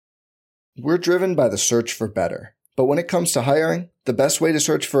We're driven by the search for better. But when it comes to hiring, the best way to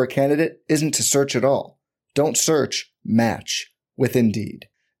search for a candidate isn't to search at all. Don't search, match with Indeed.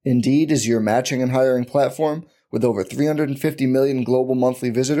 Indeed is your matching and hiring platform with over 350 million global monthly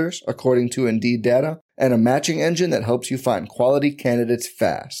visitors, according to Indeed data, and a matching engine that helps you find quality candidates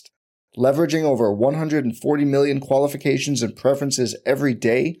fast. Leveraging over 140 million qualifications and preferences every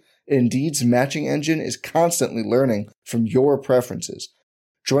day, Indeed's matching engine is constantly learning from your preferences.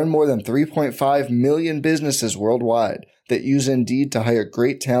 Join more than 3.5 million businesses worldwide that use Indeed to hire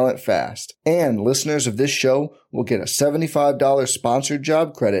great talent fast. And listeners of this show will get a $75 sponsored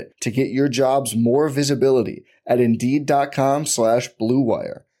job credit to get your jobs more visibility at Indeed.com/Blue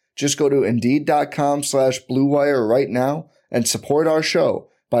Wire. Just go to Indeed.com/Blue Wire right now and support our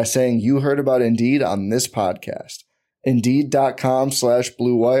show by saying you heard about Indeed on this podcast.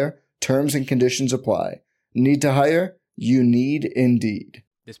 Indeed.com/Blue Wire. Terms and conditions apply. Need to hire? You need Indeed.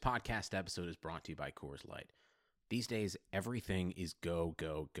 This podcast episode is brought to you by Coors Light. These days, everything is go,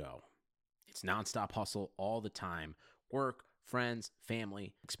 go, go. It's nonstop hustle all the time. Work, friends,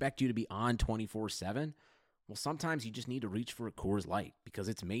 family, expect you to be on 24/7. Well, sometimes you just need to reach for a Coors Light because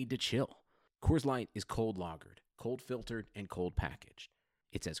it's made to chill. Coors Light is cold lagered, cold filtered, and cold packaged.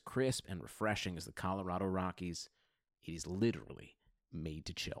 It's as crisp and refreshing as the Colorado Rockies. It is literally made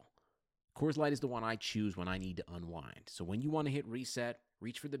to chill. Coors Light is the one I choose when I need to unwind. So when you want to hit reset,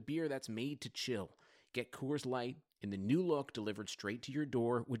 reach for the beer that's made to chill. Get Coors Light in the new look delivered straight to your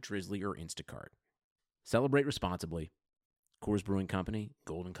door with Drizzly or Instacart. Celebrate responsibly. Coors Brewing Company,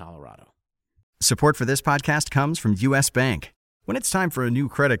 Golden, Colorado. Support for this podcast comes from U.S. Bank. When it's time for a new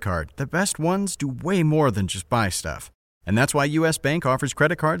credit card, the best ones do way more than just buy stuff. And that's why U.S. Bank offers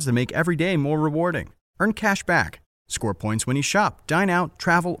credit cards that make every day more rewarding. Earn cash back, score points when you shop, dine out,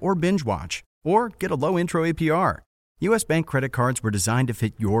 travel, or binge watch, or get a low intro APR. U.S. Bank credit cards were designed to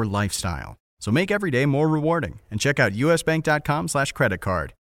fit your lifestyle. So make every day more rewarding and check out usbank.com/credit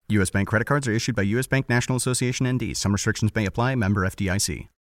card. U.S. Bank credit cards are issued by U.S. Bank National Association ND. Some restrictions may apply. Member FDIC.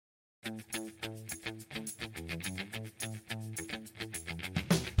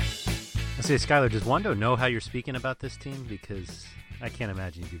 I say, Skylar, does Wando know how you're speaking about this team? Because I can't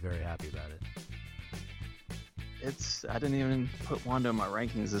imagine you'd be very happy about it. I didn't even put Wando in my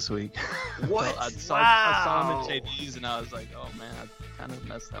rankings this week. What? I saw him at JD's and I was like, oh man, I kind of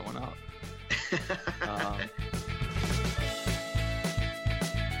messed that one up.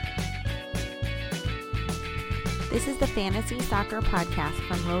 This is the Fantasy Soccer Podcast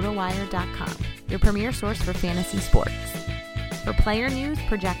from RotoWire.com, your premier source for fantasy sports. For player news,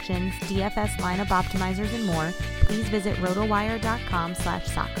 projections, DFS lineup optimizers, and more, please visit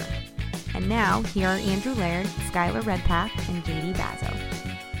RotoWire.com/soccer. And now, here are Andrew Laird, Skylar Redpath, and JD Bazo.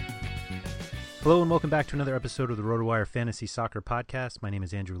 Hello and welcome back to another episode of the RotoWire Fantasy Soccer Podcast. My name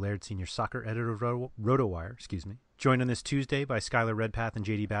is Andrew Laird, Senior Soccer Editor of RotoWire. Joined on this Tuesday by Skylar Redpath and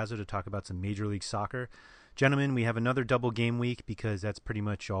JD Bazo to talk about some Major League Soccer. Gentlemen, we have another double game week because that's pretty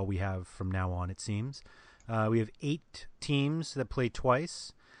much all we have from now on, it seems. We have 8 teams that play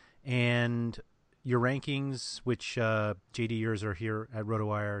twice, and your rankings, which JD, yours are here at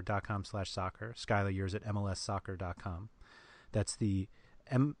rotowire.com/soccer. Skylar, yours at mlssoccer.com. That's the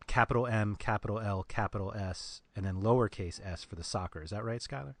capital M, capital L, capital S, and then lowercase s for the soccer. Is that right,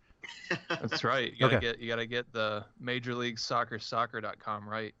 Skylar? That's right. You gotta get the Major League Soccer.com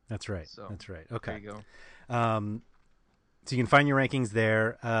right. That's right. So, that's right. Okay. There you go. So you can find your rankings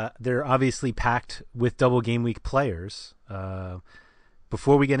there. They're obviously packed with double game week players.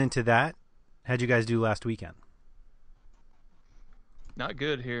 Before we get into that, how'd you guys do last weekend? Not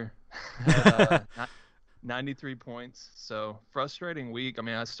good here. 93 points. So frustrating week. I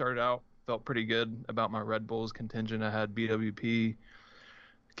mean, I started out, felt pretty good about my Red Bulls contingent. I had BWP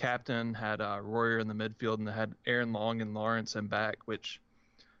captain, had Royer in the midfield, and I had Aaron Long and Lawrence in back, which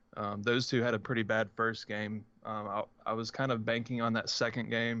those two had a pretty bad first game. I was kind of banking on that second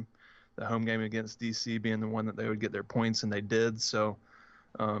game, the home game against DC, being the one that they would get their points, and they did. So,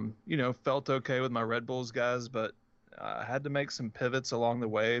 felt okay with my Red Bulls guys, but I had to make some pivots along the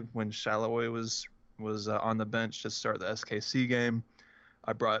way when Shalaway was on the bench to start the SKC game.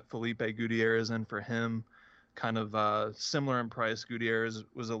 I brought Felipe Gutierrez in for him, kind of similar in price. Gutierrez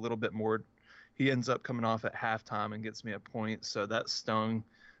was a little bit more. He ends up coming off at halftime and gets me a point, so that stung.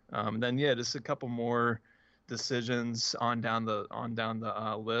 Then just a couple more decisions on down the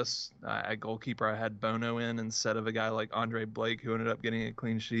list. At goalkeeper, I had Bono in instead of a guy like Andre Blake, who ended up getting a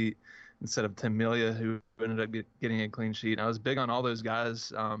clean sheet, instead of Tim Melia, who ended up getting a clean sheet. And I was big on all those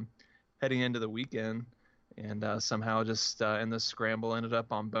guys heading into the weekend, and somehow just in the scramble ended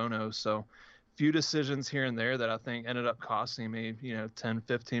up on Bono. So few decisions here and there that I think ended up costing me, 10,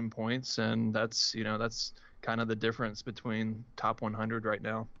 15 points. And that's kind of the difference between top 100 right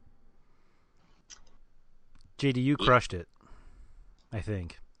now. JD, you crushed it, I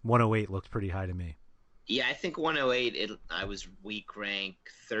think. 108 looked pretty high to me. Yeah, I think 108, I was week rank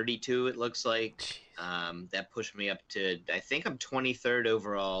 32, it looks like. That pushed me up to, I think I'm 23rd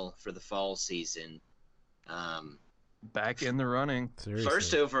overall for the fall season. Back in the running. Seriously.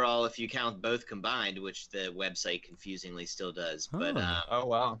 First overall, if you count both combined, which the website confusingly still does. But oh,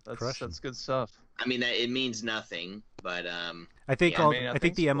 wow. That's good stuff. I mean, it means nothing, but I think yeah, I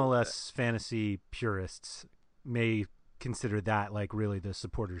think the MLS fantasy purists may consider that like really the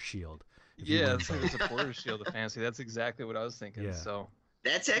supporter's shield. Yeah, it's like the supporter's shield of fantasy. That's exactly what I was thinking. Yeah. So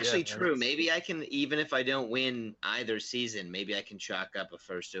that's actually true. Maybe I can, even if I don't win either season, maybe I can chalk up a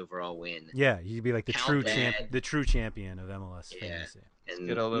first overall win. Yeah, you'd be like the true champion of MLS fantasy. And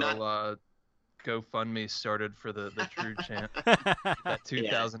get a little GoFundMe started for the true champ. That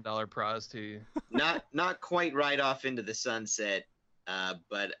 $2,000 prize to you. Not quite right off into the sunset,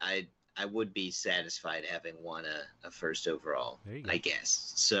 but I would be satisfied having won a first overall, I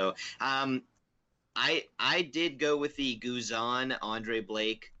guess. So I did go with the Guzan, Andre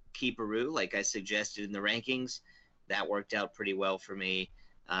Blake, Keeperoo, like I suggested in the rankings. That worked out pretty well for me.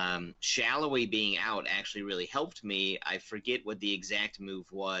 Shallowy being out actually really helped me. I forget what the exact move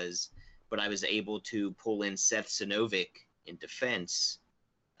was, but I was able to pull in Seth Sinovic in defense.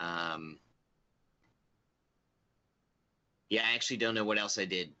 Yeah, I actually don't know what else I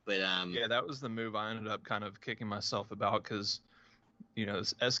did, but yeah, that was the move I ended up kind of kicking myself about because,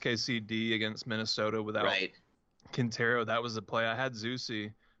 this SKCD against Minnesota without Quintero, that was the play. I had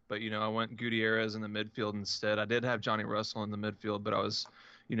Zusi, but I went Gutierrez in the midfield instead. I did have Johnny Russell in the midfield, but I was,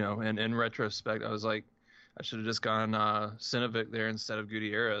 and in retrospect, I was like, I should have just gone Sinovic there instead of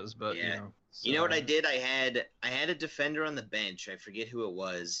Gutierrez. But you know what I did? I had a defender on the bench. I forget who it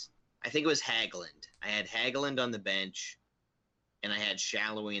was. I think it was Hagelin. I had Hagelin on the bench. And I had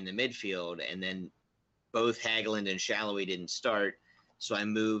Shallowy in the midfield, and then both Hagelin and Shallowy didn't start, so I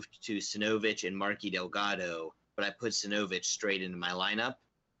moved to Sinovic and Marky Delgado, but I put Sinovic straight into my lineup,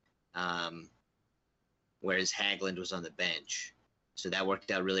 whereas Hagelin was on the bench. So that worked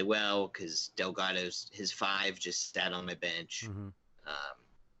out really well because Delgado's his 5 just sat on my bench. Mm-hmm.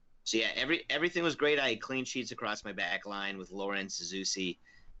 So yeah, everything was great. I had clean sheets across my back line with Lawrence, Zusi,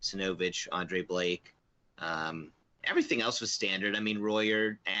 Sinovic, Andre Blake. Everything else was standard. I mean,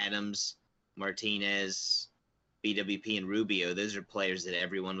 Royer, Adams, Martinez, BWP, and Rubio, those are players that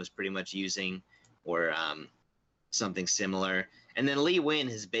everyone was pretty much using or something similar. And then Lee Wynn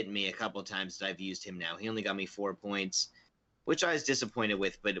has bitten me a couple times that I've used him now. He only got me 4 points, which I was disappointed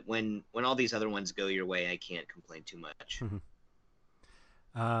with. But when all these other ones go your way, I can't complain too much.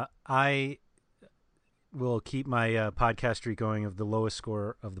 I will keep my podcast streak going of the lowest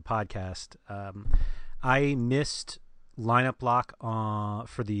score of the podcast. I missed lineup lock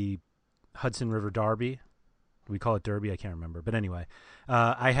for the Hudson River Derby. We call it Derby. I can't remember. But anyway,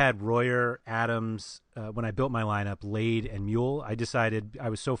 I had Royer, Adams, when I built my lineup, Lade, and Mule. I decided I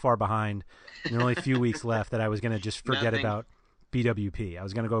was so far behind, and there were only a few weeks left that I was going to just forget about BWP. I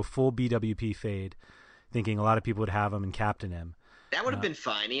was going to go full BWP fade, thinking a lot of people would have him and captain him. That would have been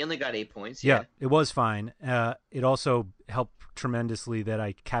fine. He only got 8 points. Yeah, it was fine. It also helped tremendously that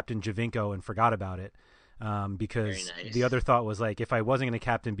I captained Javinko and forgot about it. Because the other thought was like, if I wasn't going to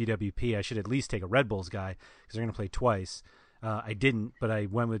captain BWP, I should at least take a Red Bulls guy because they're going to play twice. I didn't, but I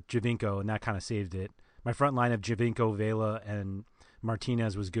went with Javinko, and that kind of saved it. My front line of Javinko, Vela, and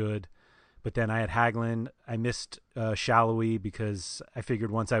Martinez was good, but then I had Hagelin. I missed Shallowy because I figured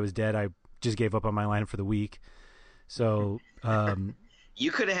once I was dead, I just gave up on my lineup for the week. So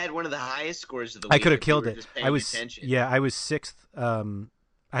you could have had one of the highest scores of the week. I could have killed it. I was sixth. I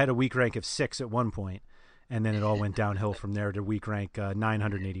had a week rank of 6 at one point. And then it all went downhill from there to week rank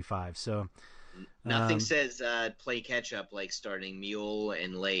 985. So nothing says play catch up like starting Mule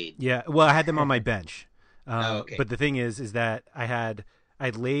and Lade. Yeah, well, I had them on my bench. Okay. But the thing is that I had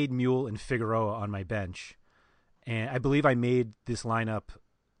Lade, Mule, and Figueroa on my bench, and I believe I made this lineup.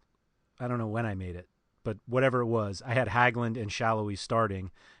 I don't know when I made it, but whatever it was, I had Hagelin and Shallowy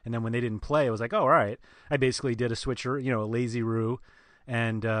starting, and then when they didn't play, I was like, oh, all right. I basically did a switcher, a lazy roo.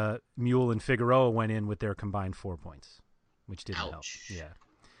 And Mule and Figueroa went in with their combined 4 points, which didn't help. Yeah,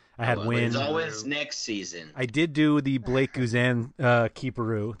 I had Wynn. It's always next season. I did do the Blake Guzan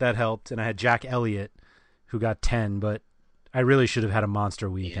Keeperoo. That helped, and I had Jack Elliott, who got 10. But I really should have had a monster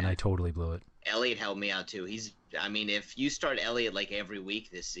week, and I totally blew it. Elliott helped me out too. If you start Elliott like every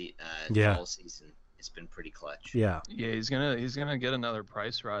week this fall season, it's been pretty clutch. Yeah. Yeah, he's gonna get another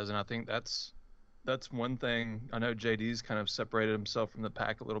price rise, and I think that's that's one thing. I know JD's kind of separated himself from the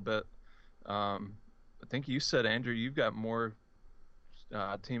pack a little bit. I think you said, Andrew, you've got more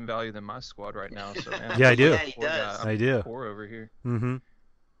team value than my squad right now. So man, Yeah, I do. Yeah, he does. I do. Poor over here. Mm-hmm.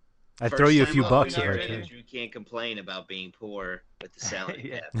 I'd First throw you a time few up bucks here, if I could. Andrew can't complain about being poor with the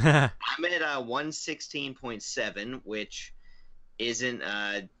salary cap. Yeah. I'm at 116.7, which isn't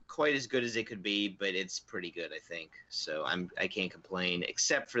quite as good as it could be, but it's pretty good, I think. So I can't complain,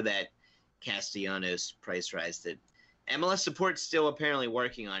 except for that Castellanos price rise that MLS support's still apparently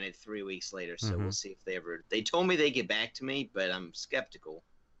working on it 3 weeks later. So we'll see if they told me they'd get back to me, but I'm skeptical.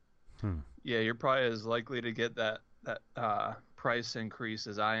 Yeah, you're probably as likely to get that price increase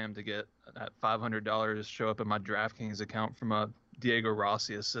as I am to get that $500 show up in my DraftKings account from a Diego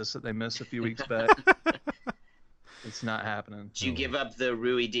Rossi assist that they missed a few weeks back. It's not happening. Did you give up the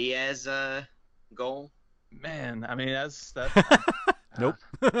Rui Diaz goal? Man, I mean that. Nope.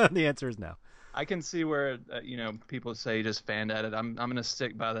 The answer is no. I can see where people say you just fanned at it. I'm gonna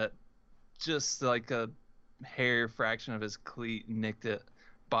stick by that. Just like a hair fraction of his cleat nicked it,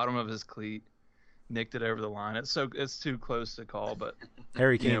 bottom of his cleat nicked it over the line. It's too close to call, but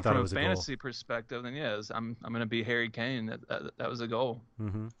Harry Kane thought from it was a a goal. fantasy perspective, then yes, I'm gonna be Harry Kane. That was a goal.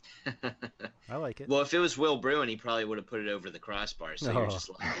 Mm-hmm. I like it. Well, if it was Will Bruin, he probably would have put it over the crossbar. So you're just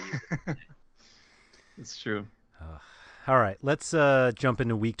lucky. It's true. All right, let's jump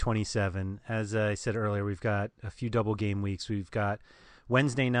into Week 27. As I said earlier, we've got a few double game weeks. We've got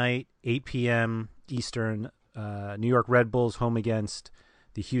Wednesday night, 8 p.m. Eastern, New York Red Bulls home against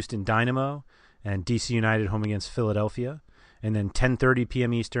the Houston Dynamo, and DC United home against Philadelphia. And then 10:30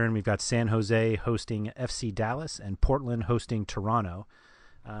 p.m. Eastern, we've got San Jose hosting FC Dallas and Portland hosting Toronto.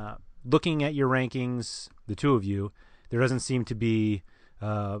 Looking at your rankings, the two of you, there doesn't seem to be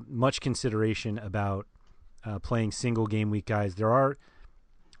much consideration about playing single game week guys. There are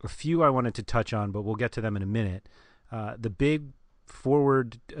a few I wanted to touch on, but we'll get to them in a minute. The big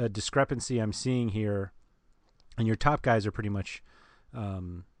forward discrepancy I'm seeing here, and your top guys are pretty much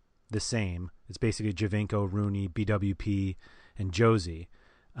the same. It's basically Giovinco, Rooney, BWP, and Josie.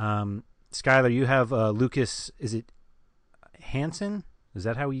 Skylar, you have Lucas, is it Hansen? Is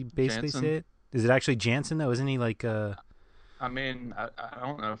that how we basically Jansen. say it? Is it actually Jansen, though? Isn't he like... I mean, I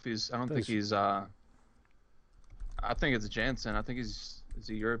don't know if he's. I don't think he's. I think it's Jansen. I think is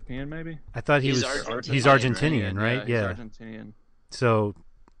he European maybe? I thought He's he's Argentinian, Argentinian, right? He's Yeah. Argentinian. So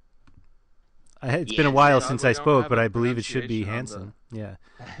it's been a Yeah, while we since don't I spoke, have but a I believe it should be pronunciation Hansen. on Yeah.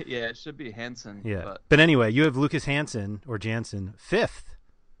 Yeah, it should be Hansen. Yeah. But But anyway, you have Lucas Hansen or Jansen 5th,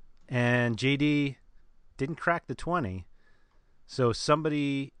 and JD didn't crack the 20. So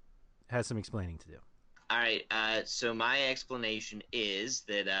somebody has some explaining to do. All right. So my explanation is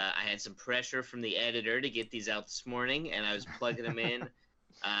that I had some pressure from the editor to get these out this morning, and I was plugging them in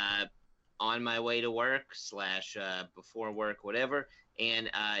on my way to work / before work, whatever.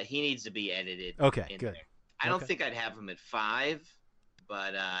 And he needs to be edited. Okay, in good. there. I don't Okay. think I'd have him at 5,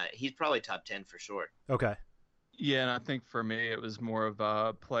 but he's probably top 10 for sure. Okay. yeah, and I think for me it was more of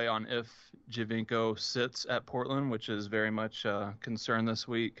a play on if Giovinco sits at Portland, which is very much a concern this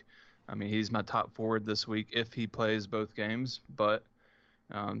week. I mean, he's my top forward this week if he plays both games, but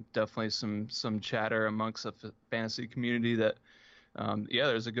definitely some chatter amongst the fantasy community that,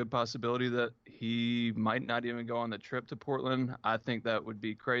 there's a good possibility that he might not even go on the trip to Portland. I think that would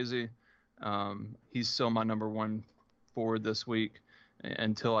be crazy. He's still my number one forward this week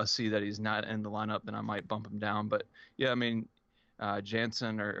until I see that he's not in the lineup, then I might bump him down. But yeah, I mean,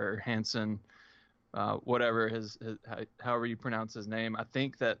 Jansen or Hansen, whatever however you pronounce his name, I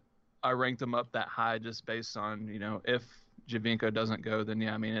think that I ranked him up that high just based on, if Giovinco doesn't go, then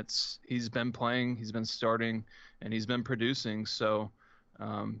yeah, I mean, he's been playing, he's been starting, and he's been producing. So,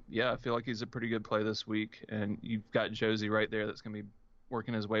 I feel like he's a pretty good play this week. And you've got Josie right there that's going to be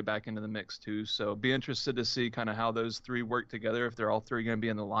working his way back into the mix too. So be interested to see kind of how those three work together, if they're all three going to be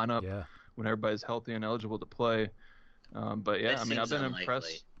in the lineup when everybody's healthy and eligible to play. But yeah, That I mean, I've seems been unlikely.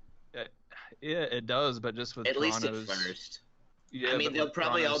 impressed. Yeah, it does, but just with At least at Toronto's, first. Yeah, I mean, but they'll with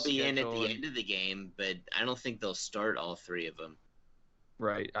probably all Toronto's be in at schedule the and- end of the game, but I don't think they'll start all 3 of them.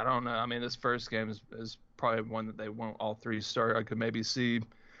 Right. I don't know. I mean, this first game is probably one that they won't all 3 start. I could maybe see. I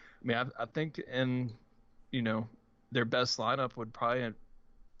mean, I think in, their best lineup would probably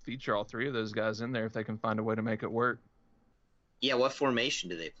feature all 3 of those guys in there if they can find a way to make it work. Yeah, what formation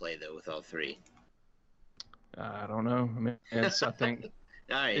do they play, though, with all 3? I don't know. I mean, I think.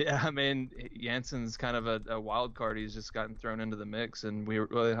 All right. Yeah, I mean, Jansen's kind of a wild card. He's just gotten thrown into the mix, and we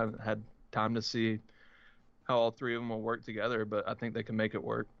really haven't had time to see how all 3 of them will work together, but I think they can make it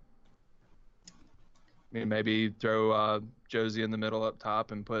work. I mean, maybe throw Josie in the middle up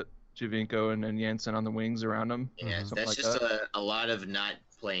top and put Giovinco and Jansen on the wings around him. Yeah, something that's like just that. a lot of not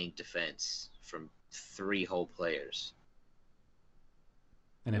playing defense from 3 whole players.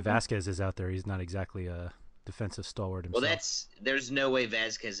 And if Vasquez is out there, he's not exactly a defensive stalwart himself. Well, there's no way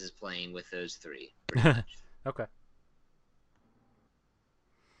Vasquez is playing with those 3. Pretty much. Okay.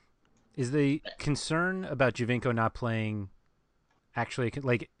 Is the concern about Giovinco not playing actually,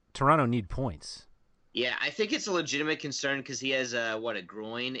 like, Toronto need points? Yeah, I think it's a legitimate concern because he has a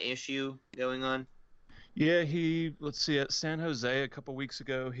groin issue going on. Yeah, let's see, at San Jose a couple weeks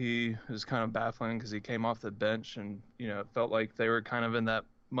ago, he was kind of baffling because he came off the bench and, it felt like they were kind of in that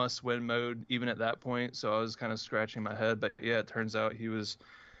must-win mode even at that point. So I was kind of scratching my head. But, yeah, it turns out he was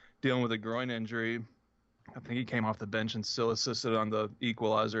dealing with a groin injury. I think he came off the bench and still assisted on the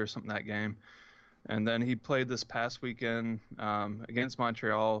equalizer or something that game. And then he played this past weekend against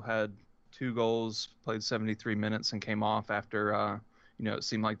Montreal, had 2 goals, played 73 minutes, and came off after it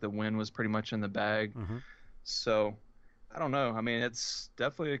seemed like the win was pretty much in the bag. Mm-hmm. So, I don't know. I mean, it's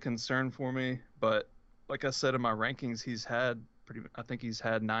definitely a concern for me. But like I said in my rankings, I think he's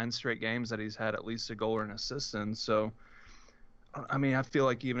had 9 straight games that he's had at least a goal or an assist in. So, I mean, I feel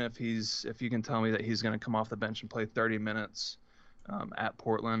like even if you can tell me that he's going to come off the bench and play 30 minutes at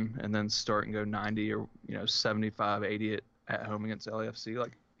Portland and then start and go 90 or 75, 80 at home against LAFC,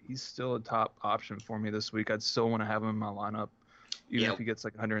 like he's still a top option for me this week. I'd still want to have him in my lineup, even if he gets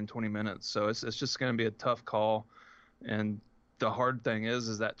like 120 minutes. So it's just going to be a tough call. And the hard thing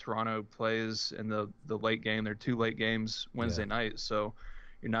is that Toronto plays in the late game. They're 2 late games Wednesday night. So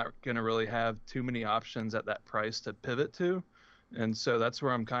you're not going to really have too many options at that price to pivot to. And so that's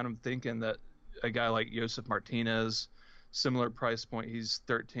where I'm kind of thinking that a guy like Josef Martinez, similar price point, he's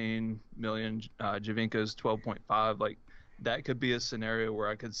 13 million, Giovinco's 12.5. Like that could be a scenario where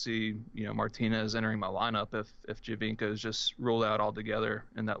I could see, Martinez entering my lineup if Giovinco is just ruled out altogether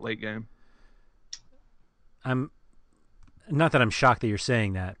in that late game. I'm not that I'm shocked that you're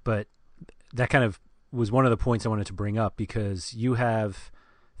saying that, but that kind of was one of the points I wanted to bring up because you have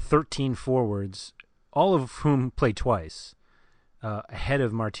 13 forwards, all of whom played twice, ahead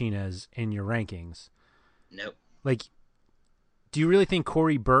of Martinez in your rankings. Nope. Like, do you really think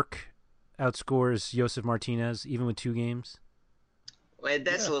Corey Burke outscores Josef Martinez even with 2 games? Well,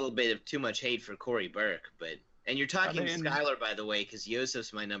 that's a little bit of too much hate for Corey Burke, and you're talking Skylar, by the way, because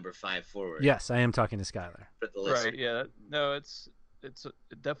Josef's my number 5 forward. Yes, I am talking to Skylar. For the listener. Right, yeah. No, it's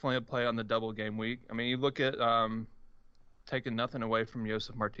definitely a play on the double game week. I mean, you look at taking nothing away from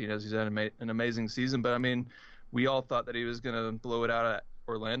Josef Martinez. He's had an amazing season, but I mean, we all thought that he was going to blow it out at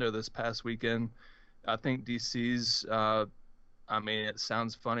Orlando this past weekend. I think DC's, I mean, it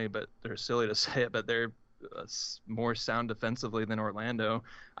sounds funny, but they're silly to say it, but they're more sound defensively than Orlando.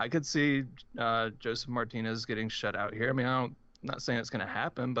 I could see Josef Martinez getting shut out here. I mean, I'm not saying it's going to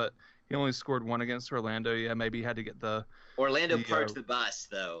happen, but he only scored 1 against Orlando. Yeah, maybe he had to get the Orlando parked the bus,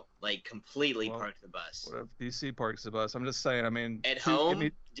 though. Like, completely parked the bus. What if DC parks the bus? I'm just saying, I mean... At home?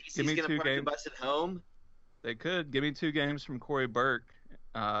 DC's going to park the bus at home? They could. Give me 2 games from Corey Burke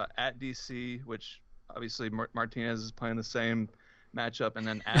at DC, which obviously Martinez is playing the same matchup, and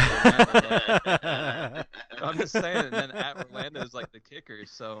then at Orlando. I'm just saying, and then at Orlando is like the kicker.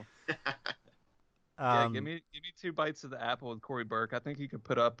 So, yeah, give me 2 bites of the apple with Corey Burke. I think he could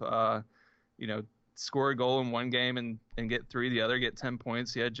put up, score a goal in one game and get 3 the other, get 10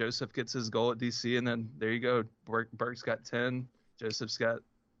 points. Yeah, Josef gets his goal at DC, and then there you go. Burke's got 10. Joseph's got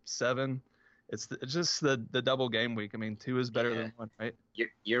 7. It's just the double game week. I mean, 2 is better than 1, right?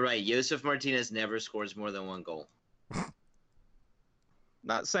 You're right. Josef Martinez never scores more than 1 goal.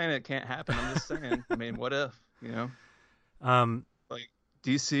 Not saying it can't happen. I'm just saying. I mean, what if, Like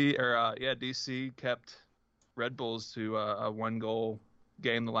DC kept Red Bulls to a 1-goal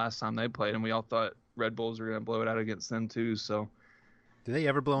game the last time they played, and we all thought Red Bulls were going to blow it out against them too. So, do they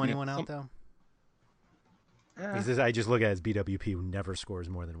ever blow anyone out though? I just look at his BWP, who never scores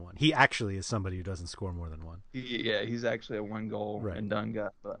more than 1. He actually is somebody who doesn't score more than 1. He's actually a 1-goal and done guy.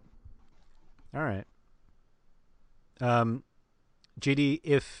 But all right, JD,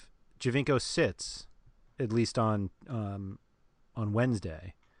 if Giovinco sits at least on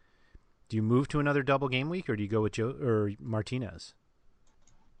Wednesday, do you move to another double game week, or do you go with Joe or Martinez?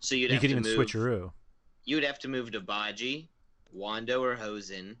 So you could even switcheroo. You would have to move to Baji, Wando, or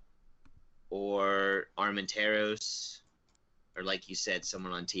Hosen, or Armenteros, or like you said,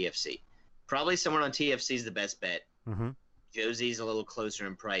 someone on TFC. Probably someone on TFC is the best bet. Mm-hmm. Josie's a little closer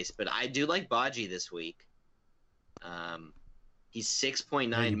in price, but I do like Baji this week. He's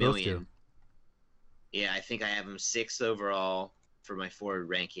 6.9 million. Yeah, I think I have him 6th overall for my forward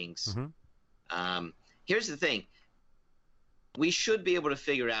rankings. Mm-hmm. Here's the thing. we should be able to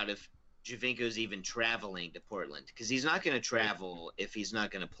figure out if Giovinco's even traveling to Portland, because he's not going to travel if he's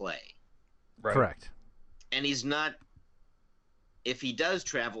not going to play. Right. Correct. And he's not. If he does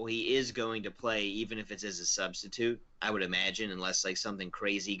travel, he is going to play, even if it's as a substitute, I would imagine, unless like something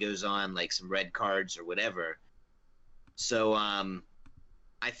crazy goes on, like some red cards or whatever. So,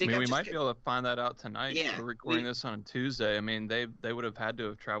 I think we might be able to find that out tonight. Yeah, we're recording this on Tuesday. I mean, they would have had to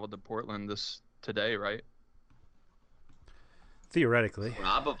have traveled to Portland today, right? Theoretically.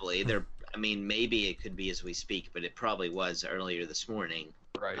 Probably. Maybe it could be as we speak, but it probably was earlier this morning.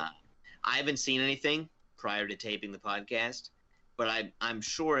 Right. I haven't seen anything prior to taping the podcast, but I'm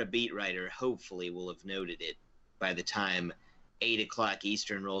sure a beat writer hopefully will have noted it by the time 8 o'clock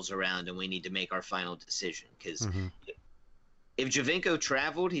Eastern rolls around and we need to make our final decision. Because if Giovinco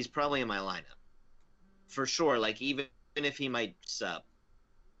traveled, he's probably in my lineup. For sure, like even if he might sub.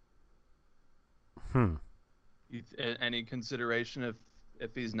 Any consideration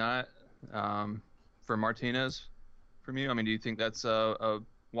if he's not for Martinez from you? I mean, do you think that's a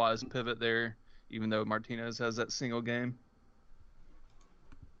wise pivot there, even though Martinez has that single game?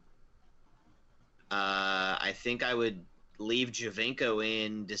 I think I would leave Giovinco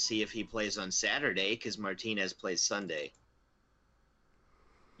in to see if he plays on Saturday, because Martinez plays Sunday.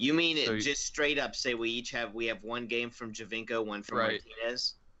 You mean just straight up say we have one game from Giovinco, one from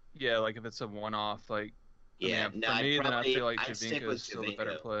Martinez? Yeah, like if it's a one-off, like. Yeah, for me, then I feel like Giovinco is still the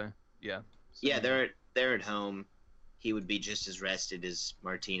better play. Yeah. So. Yeah, they're at home. He would be just as rested as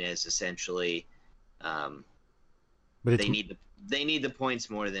Martinez, essentially. But they need the points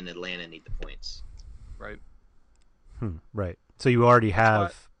more than Atlanta need the points. Right. Right. So you already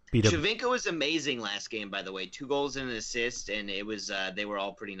have beat up. Giovinco was amazing last game, by the way. 2 goals and an assist, and it was they were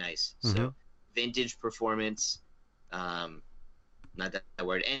all pretty nice. So vintage performance. Not that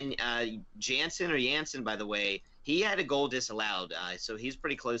word. And Jansen, by the way, he had a goal disallowed, so he's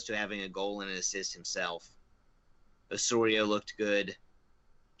pretty close to having a goal and an assist himself. Osorio looked good.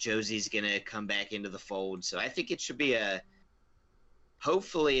 Josie's going to come back into the fold, so I think it should be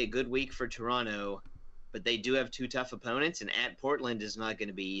hopefully a good week for Toronto, but they do have 2 tough opponents, and at Portland is not going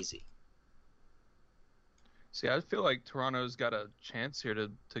to be easy. See, I feel like Toronto's got a chance here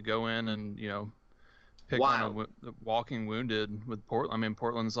to go in and, pick on a walking wounded with Portland. I mean,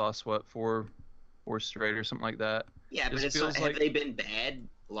 Portland's lost, 4 straight or something like that. Yeah, but have they been bad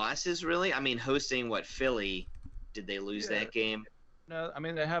losses, really? I mean, hosting, Philly, did they lose that game? No, I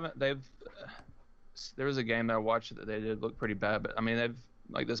mean, they haven't. There was a game that I watched that they did look pretty bad, but, I mean, they've,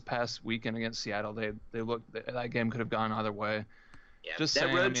 like this past weekend against Seattle, that game could have gone either way. Yeah,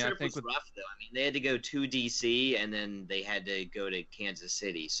 road trip was rough, though. I mean, they had to go to D.C., and then they had to go to Kansas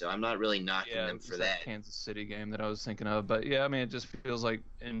City, so I'm not really knocking them for that. Kansas City game that I was thinking of. But, yeah, I mean, it just feels like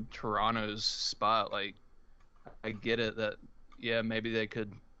in Toronto's spot, like, I get it that, yeah, maybe they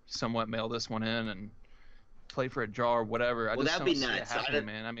could somewhat mail this one in and play for a draw or whatever. Well, that'd be nuts.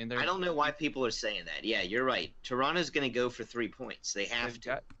 Man. I mean, I don't know why people are saying that. Yeah, you're right. Toronto's going to go for 3 points. They have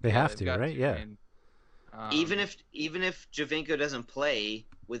to. They have to, right? Yeah. I mean, even if Giovinco doesn't play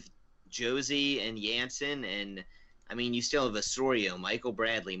with Josie and Jansen, and I mean you still have Osorio, Michael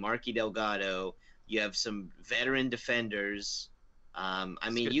Bradley, Marky Delgado. You have some veteran defenders. I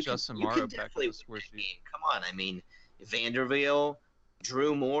mean you can definitely win that game. Come on, I mean Vanderbilt,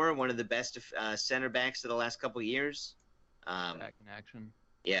 Drew Moore, one of the best center backs of the last couple of years. Back in action.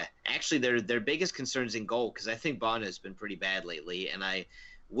 Yeah, actually their biggest concerns in goal, because I think Bono's been pretty bad lately, and I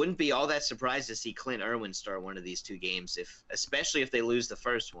wouldn't be all that surprised to see Clint Irwin start one of these 2 games, especially if they lose the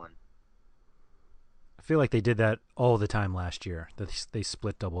first one. I feel like they did that all the time last year. That they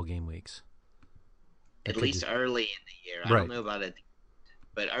split double game weeks. At least early in the year. I don't know about it,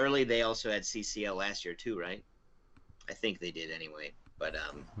 but early they also had CCL last year too, right? I think they did anyway. But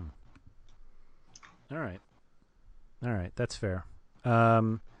All right, that's fair.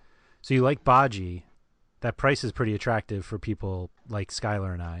 So you like Badji? That price is pretty attractive for people like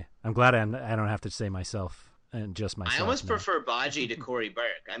Skylar and I. I'm glad I don't have to say myself and just myself. I almost prefer Badji to Corey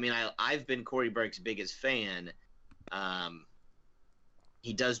Burke. I mean, I've been Corey Burke's biggest fan.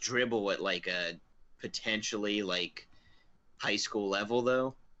 He does dribble at like a potentially like high school level,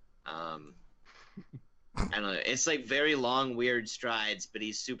 though. I don't know. It's like very long, weird strides, but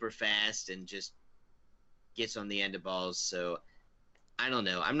he's super fast and just gets on the end of balls. So I don't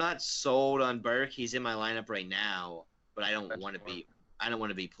know. I'm not sold on Burke. He's in my lineup right now, but I don't want to be. I don't want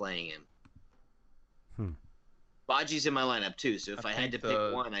to be playing him. Badji's in my lineup too. So if I had to pick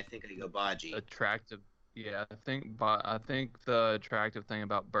one, I think I'd go Badji. Attractive. Yeah, I think the attractive thing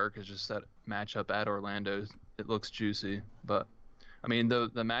about Burke is just that matchup at Orlando. It looks juicy, but I mean the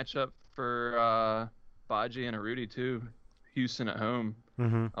matchup for Badji and Arudi too. Houston at home.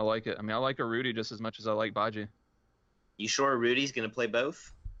 Mm-hmm. I like it. I mean, I like Urruti just as much as I like Baji. You sure Rudy's going to play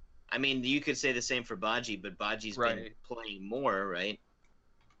both? I mean, you could say the same for Baji, but Baji's been playing more, right?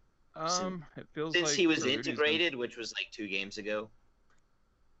 It feels since like he was Urruti's integrated, which was like 2 games ago.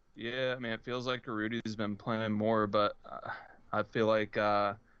 Yeah, I mean, it feels like Urruti's been playing more, but I feel like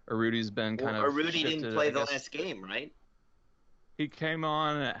Urruti's been kind of Urruti shifted, didn't play the last game, right? He came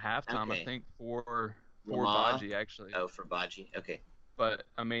on at halftime, Okay. I think, for Lamar? Baji, actually. Oh, for Baji. Okay. But,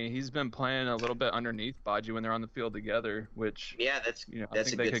 I mean, he's been playing a little bit underneath Baji when they're on the field together, which, Yeah, that's I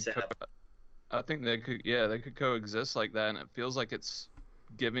think a they good could setup. I think they could coexist like that, and it feels like it's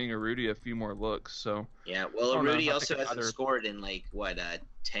giving Urruti a few more looks. So Yeah, well, I don't know. Urruti I also think hasn't scored in like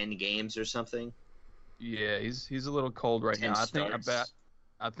 10 games or something. yeah, he's a little cold right 10 now. starts.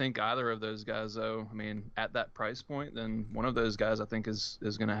 I think either of those guys, though, I mean, at that price point, then one of those guys I think is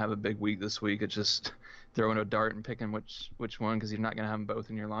going to have a big week this week. It's just throwing a dart and picking which one, because you're not going to have them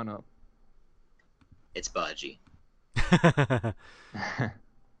both in your lineup. It's Baji.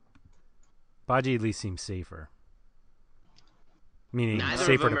 Baji at least seems safer. Meaning Neither of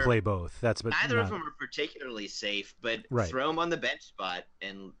safer them to are- play both. That's but Neither not, of them are particularly safe, but Right. throw them on the bench spot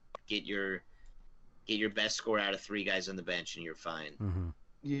and get your best score out of 3 guys on the bench, and you're fine. Mm-hmm.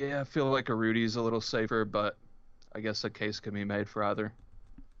 Yeah, I feel like Urruti's a little safer, but I guess a case can be made for either.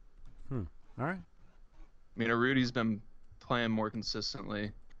 All right. I mean, Urruti's been playing more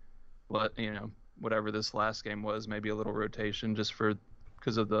consistently. Whatever this last game was, maybe a little rotation just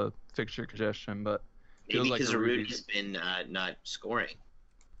because of the fixture congestion, but Maybe feels like because Urruti's- Urruti's been not scoring.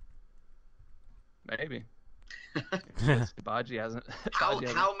 maybe. Baji hasn't. How Baji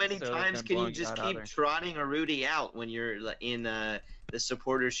hasn't how many necessarily times been can you blowing just out keep either. trotting Urruti out when you're in the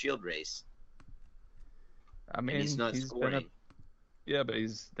supporter shield race? I mean, And he's not been scoring. yeah, but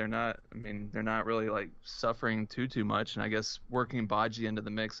they're not really like suffering too much, and I guess working Baji into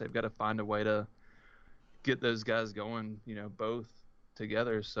the mix, they've got to find a way to get those guys going, both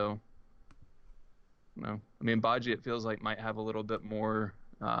together. So, I mean, Baji, it feels like might have a little bit more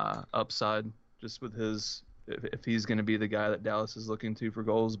upside just with his if he's going to be the guy that Dallas is looking to for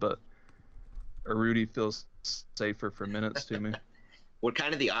goals, but Urruti feels safer for minutes to me. We're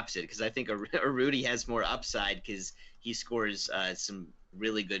kind of the opposite, because I think Urruti has more upside because he scores some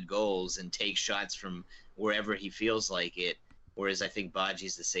really good goals and takes shots from wherever he feels like it, whereas I think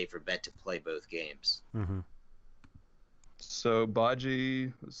Baji's the safer bet to play both games. Mm-hmm. So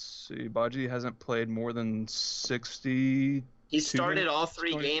Baji hasn't played more than 60. He started all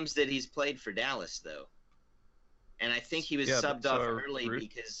 3 20. games that he's played for Dallas, though. And I think he was Yeah, but subbed off so early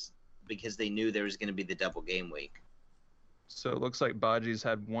because they knew there was going to be the double game week. So it looks like Baji's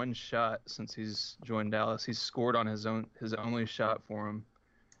had 1 shot since he's joined Dallas. He's scored on his only shot for him.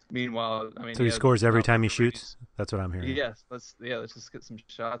 Meanwhile, I mean, So he scores every time he Urruti's- shoots. That's what I'm hearing. Yes, let's just get some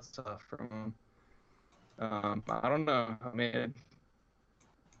shots off from him. I don't know. I mean,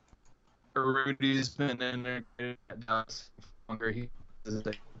 Urruti's been in there at Dallas longer.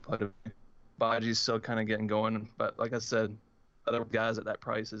 Baji's still kind of getting going, but like I said, other guys at that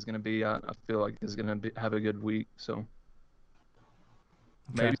price is going to be. I feel like is going to have a good week. So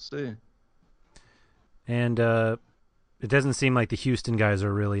maybe see. And it doesn't seem like the Houston guys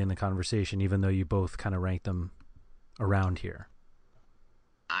are really in the conversation, even though you both kind of rank them around here.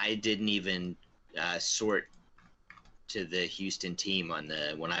 I didn't even sort to the Houston team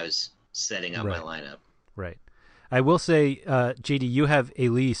when I was setting up my lineup. Right. I will say, JD, you have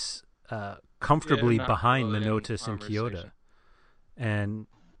Elise comfortably not behind really in Manotas and Kyoto. conversation. And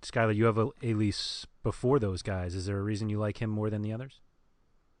Skylar, you have Elise before those guys. Is there a reason you like him more than the others?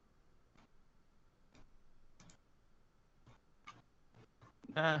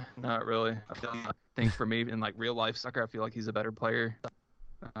 Not really. I think for me in like real life soccer, I feel like he's a better player.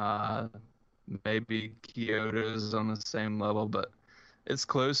 Maybe Kyoto's on the same level, but it's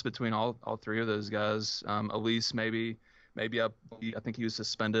close between all 3 of those guys. Elise maybe up. I think he was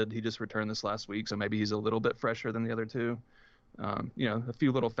suspended. He just returned this last week, so maybe he's a little bit fresher than the other 2. A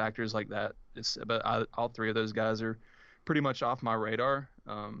few little factors like that. But all 3 of those guys are pretty much off my radar.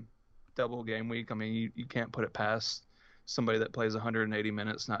 Double game week. I mean, you can't put it past somebody that plays 180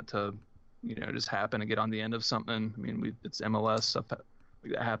 minutes not to, just happen to get on the end of something. I mean, it's MLS stuff that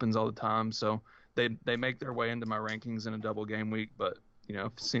happens all the time. So they make their way into my rankings in a double game week, but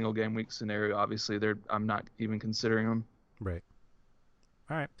single game week scenario, obviously I'm not even considering them. Right.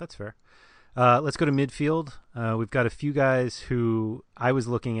 All right, that's fair. Let's go to midfield. We've got a few guys who I was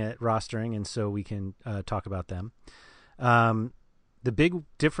looking at rostering, and so we can talk about them. The big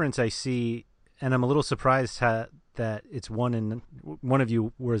difference I see, and I'm a little surprised that it's one of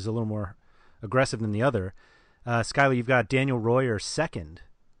you was a little more aggressive than the other. Skylar, you've got Daniel Royer second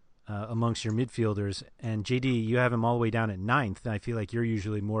amongst your midfielders, and JD, you have him all the way down at 9th. And I feel like you're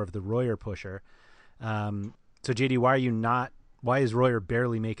usually more of the Royer pusher. So JD, why is Royer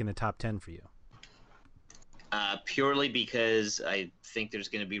barely making the top 10 for you? Purely because I think there's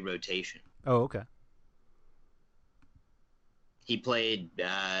going to be rotation. Oh, okay. He played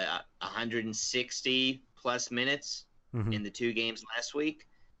 160 plus minutes in the 2 games last week.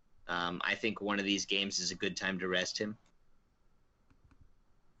 I think one of these games is a good time to rest him.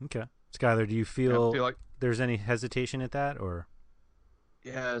 Okay. Skylar, do you feel like there's any hesitation at that, or?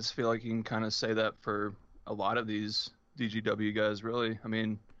 Yeah, I just feel like you can kind of say that for a lot of these DGW guys, really. I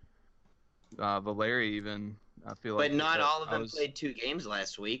mean, Valeri even, I feel like. But not all of them played 2 games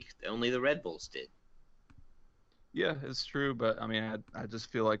last week. Only the Red Bulls did. Yeah, it's true, but I mean, I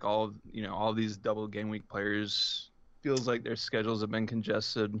just feel like all these double game week players feels like their schedules have been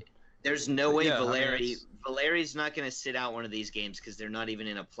congested. There's no way Valeri's not going to sit out one of these games because they're not even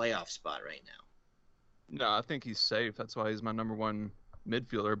in a playoff spot right now. No, I think he's safe. That's why he's my number 1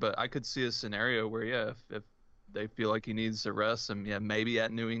 midfielder. But I could see a scenario where, if they feel like he needs to rest him, maybe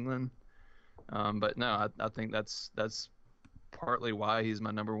at New England. But no, I think that's partly why he's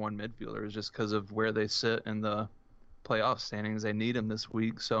my number 1 midfielder, is just because of where they sit in the playoff standings. They need him this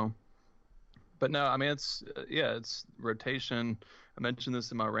week. So, but no, I mean, it's rotation. I mentioned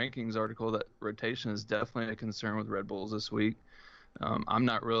this in my rankings article that rotation is definitely a concern with Red Bulls this week. I'm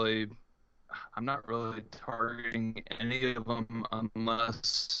not really targeting any of them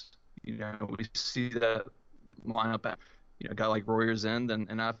unless we see that lineup at a guy like Royer's end,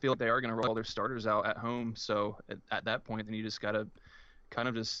 and I feel like they are going to roll their starters out at home. So at that point, then you just got to kind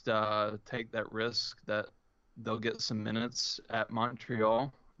of just take that risk that they'll get some minutes at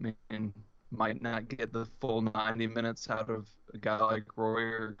Montreal. I mean, might not get the full 90 minutes out of a guy like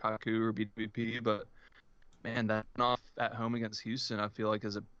Royer or Kaku or BWP, but man, that off at home against Houston, I feel like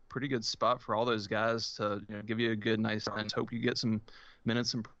is a pretty good spot for all those guys to give you a good, nice chance. Hope you get some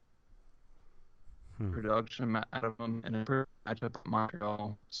minutes and production out of them in a matchup at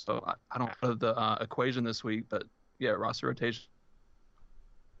Montreal. So I don't have the equation this week, but yeah, roster rotation.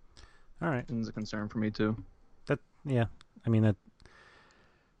 All right, is a concern for me too. I mean that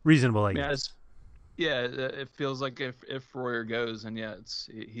reasonable, I guess. It feels like if Royer goes, and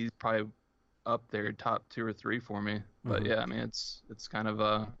he's probably up there top 2 or 3 for me. But I mean it's kind of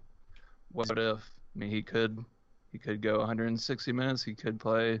a what if. I mean he could go 160 minutes. He could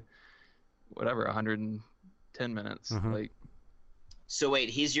play 110 minutes. So wait,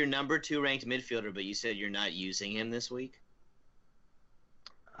 he's your number 2 ranked midfielder, but you said you're not using him this week?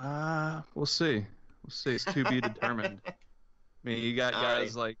 We'll see. It's to be determined. I mean, you got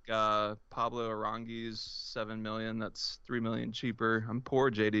guys like Pablo Aranguiz, $7 million. That's $3 million cheaper. I'm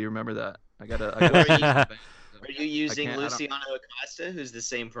poor, JD. Remember that. I gotta. Are you using Luciano Acosta, who's the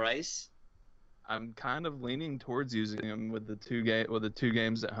same price? I'm kind of leaning towards using him with the 2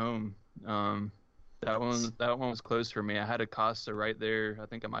 games at home. That one was close for me. I had Acosta right there. I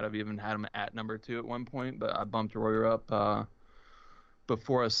think I might have even had him at number 2 at one point, but I bumped Royer up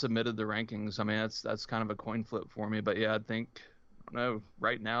before I submitted the rankings. I mean, that's kind of a coin flip for me. But yeah, I think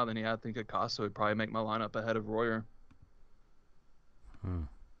right now, then I think Acosta would probably make my lineup ahead of Royer.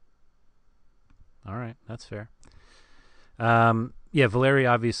 All right, that's fair. Valeri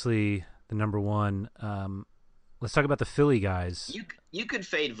obviously the number 1. Let's talk about the Philly guys. You could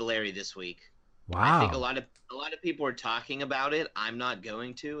fade Valeri this week. Wow. I think a lot of people are talking about it. I'm not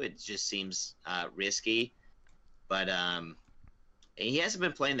going to. It just seems risky. But he hasn't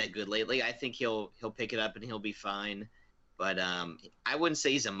been playing that good lately. I think he'll pick it up and he'll be fine. But I wouldn't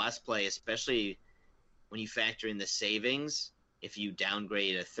say he's a must play, especially when you factor in the savings. If you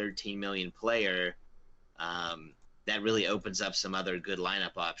downgrade a 13 million player, that really opens up some other good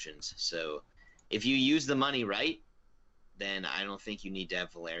lineup options. So if you use the money right, then I don't think you need to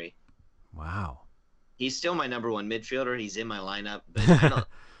have Valeri. Wow. He's still my number 1 midfielder. He's in my lineup, but I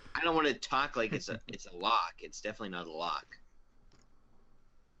don't want to talk like it's a lock. It's definitely not a lock.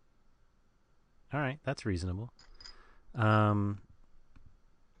 All right, that's reasonable. Where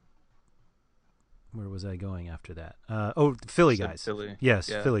was I going after that? Philly guys. Philly. Yes,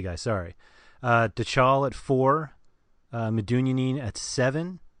 yeah. Philly guys. Sorry. Dachal at 4, Medunjanin at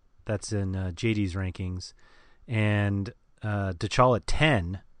 7. That's in JD's rankings, and Dachal at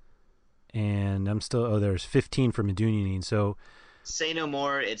 10. And I'm still. There's 15 for Medunjanin. So say no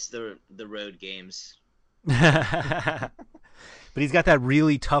more. It's the road games. But he's got that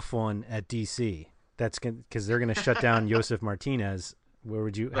really tough one at DC. That's because they're going to shut down Josef Martinez.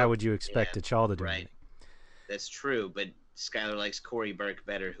 How would you expect Dachal to do? Right. That's true, but Skylar likes Corey Burke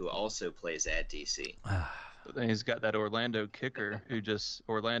better, who also plays at DC. But then he's got that Orlando kicker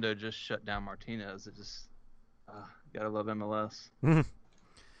Orlando just shut down Martinez. It just gotta love MLS.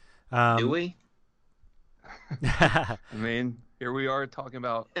 Do we? I mean, here we are talking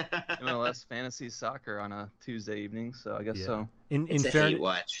about MLS fantasy soccer on a Tuesday evening, so I guess so. It's a hate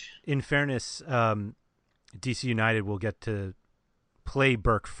watch. In fairness, DC United will get to play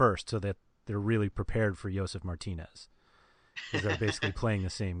Burke first so that they're really prepared for Josef Martinez, because they're basically playing the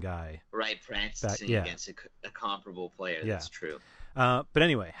same guy. Right, practicing against a comparable player. Yeah. That's true. But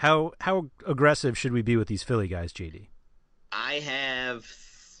anyway, how aggressive should we be with these Philly guys, JD? I have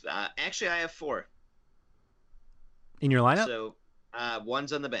I have 4 in your lineup. So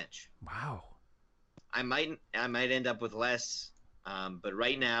one's on the bench. Wow. I might end up with less, but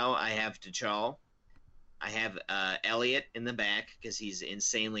right now I have Dachal. I have Elliott in the back because he's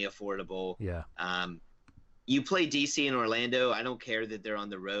insanely affordable. Yeah. You play DC and Orlando. I don't care that they're on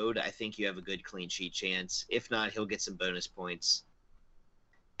the road. I think you have a good clean sheet chance. If not, he'll get some bonus points.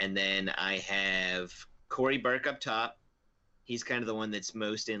 And then I have Corey Burke up top. He's kind of the one that's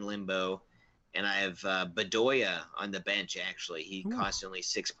most in limbo. And I have Bedoya on the bench, actually. He costs only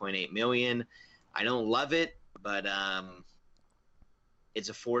 $6.8 million. I don't love it, but it's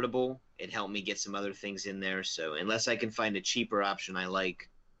affordable. It helped me get some other things in there. So unless I can find a cheaper option I like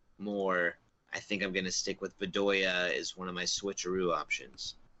more, I think I'm going to stick with Bedoya as one of my switcheroo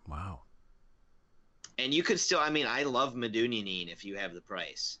options. Wow. And you could still, I love Medunjanin if you have the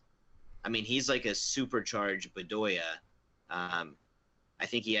price. He's like a supercharged Bedoya. I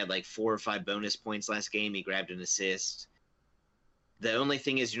think he had like 4 or 5 bonus points last game. He grabbed an assist. The only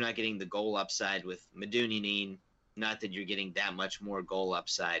thing is you're not getting the goal upside with Medunjanin. Not that you're getting that much more goal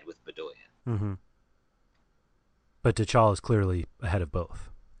upside with Bedoya. Mm-hmm. But Dachal is clearly ahead of both.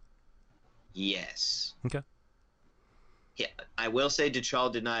 Yes. Okay. Yeah, I will say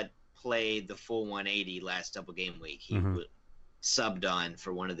Dachal did not play the full 180 last double game week. He subbed on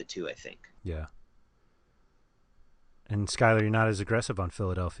for one of the 2, I think. Yeah. And Skylar, you're not as aggressive on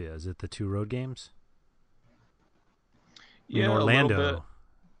Philadelphia. Is it the 2 road games? Yeah, Orlando. A little bit.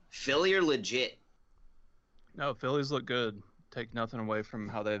 Philly are legit. No, Phillies look good. Take nothing away from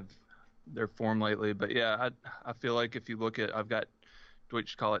how their form lately, but yeah, I feel like if you look at, I've got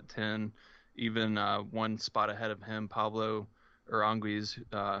Deutsch call it 10, even one spot ahead of him, Pablo Aranguiz,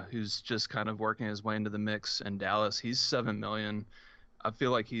 who's just kind of working his way into the mix in Dallas. He's $7 million. I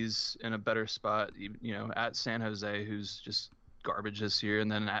feel like he's in a better spot, at San Jose, who's just garbage this year,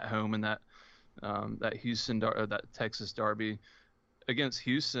 and then at home in that that Texas derby against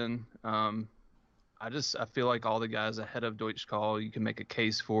Houston. I feel like all the guys ahead of Deutsch Call, you can make a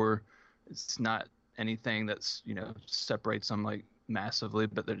case for. It's not anything that's separates them like massively,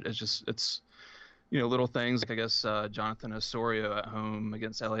 but it's little things like I guess Jonathan Osorio at home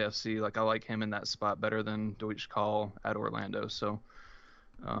against LAFC. Like I like him in that spot better than Deutsch Call at Orlando. So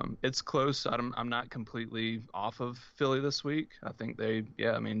it's close. I'm not completely off of Philly this week. I think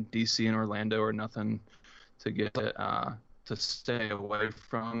DC and Orlando are nothing to get to stay away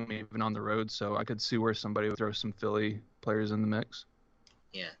from, even on the road. So I could see where somebody would throw some Philly players in the mix.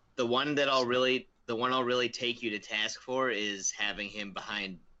 Yeah, the one I'll really take you to task for is having him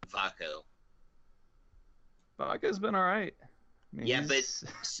behind Vaco. Vaco's been all right. But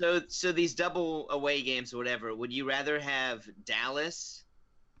so these double away games or whatever, would you rather have Dallas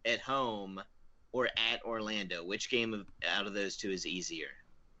at home or at Orlando? Which game out of those 2 is easier?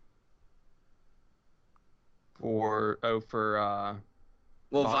 Vaco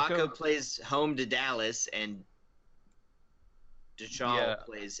plays home to Dallas and Dachal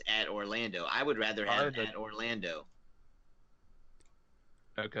plays at Orlando. I would rather have at Orlando.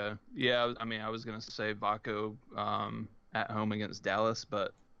 Okay. Yeah, I was going to say Vaco at home against Dallas,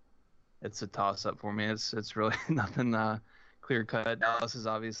 but it's a toss-up for me. It's really nothing clear-cut. Dallas is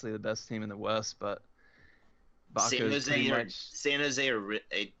obviously the best team in the West, but San Jose are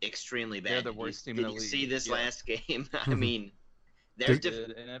extremely bad. They're the worst team in the league. Did you see this last game? They're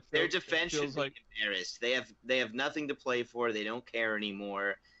defensively embarrassed. They have nothing to play for. They don't care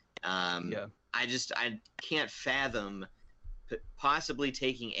anymore. I can't fathom possibly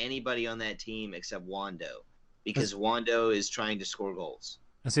taking anybody on that team except Wando, because Wando is trying to score goals.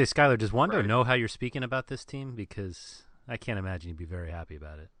 I say, Skylar, does Wando know how you're speaking about this team? Because I can't imagine he'd be very happy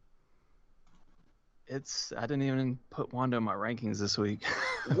about it. I didn't even put Wando in my rankings this week.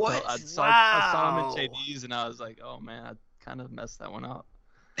 What? I saw him at JD's and I was like, oh man, I kind of messed that one up.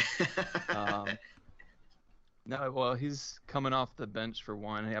 No, well, he's coming off the bench for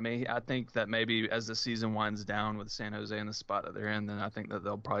one. I think that maybe as the season winds down with San Jose in the spot that they're in, then I think that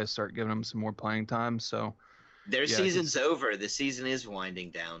they'll probably start giving him some more playing time. So Their season's over. The season is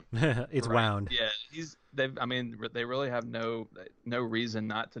winding down. It's wound. Yeah, they really have no reason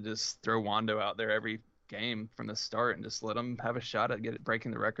not to just throw Wando out there every game from the start and just let him have a shot at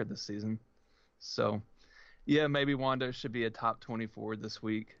breaking the record this season. So, yeah, maybe Wando should be a top 20 forward this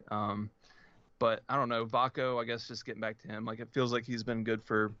week. But I don't know. Vako, I guess, just getting back to him, like, it feels like he's been good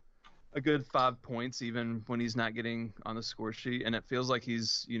for a good 5 points even when he's not getting on the score sheet, and it feels like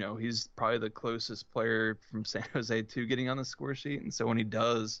he's probably the closest player from San Jose to getting on the score sheet. And so when he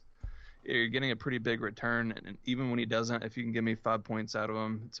does, you're getting a pretty big return. And even when he doesn't, if you can give me 5 points out of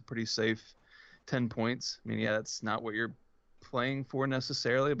him, it's a pretty safe 10 points. I mean, yeah, that's not what you're playing for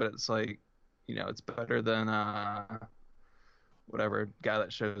necessarily, but it's like, it's better than whatever guy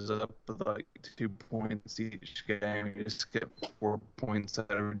that shows up with like 2 points each game. You just get 4 points out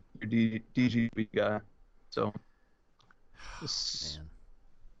of your DGB guy. So, I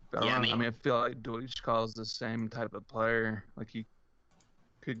feel like Deutsch is the same type of player. Like, he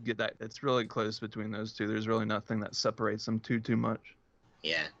could get that. It's really close between those two. There's really nothing that separates them too much.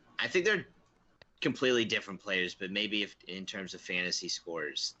 Yeah, I think they're completely different players, but maybe if in terms of fantasy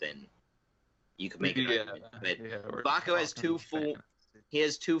scores, then you could make an argument. But Vako has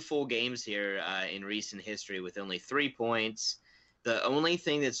two full games here in recent history with only 3 points. The only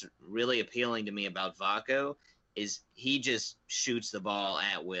thing that's really appealing to me about Vako is he just shoots the ball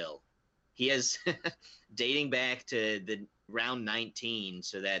at will. He has, dating back to the round 19,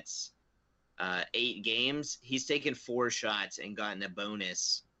 so that's 8 games, he's taken 4 shots and gotten a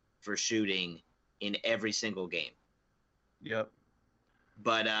bonus for shooting in every single game. Yep.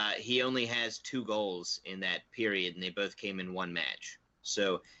 But he only has 2 goals in that period, and they both came in 1 match.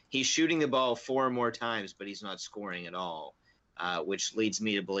 So he's shooting the ball 4 or more times, but he's not scoring at all, which leads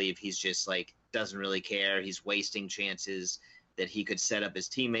me to believe he's just like doesn't really care. He's wasting chances that he could set up his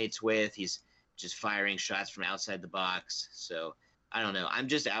teammates with. He's just firing shots from outside the box. So I don't know. I'm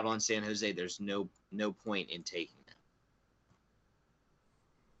just out on San Jose. There's no point in taking them.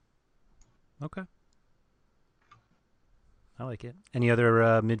 Okay. I like it. Any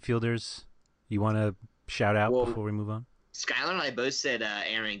other midfielders you want to shout out before we move on? Skylar and I both said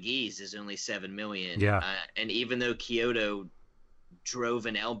Aaron Geese is only $7 million. Yeah. And even though Kyoto drove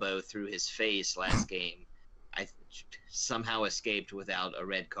an elbow through his face last game, I somehow escaped without a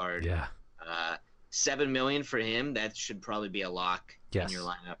red card. Yeah. $7 million for him. That should probably be a lock in your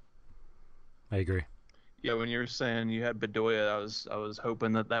lineup. I agree. Yeah, when you were saying you had Bedoya, I was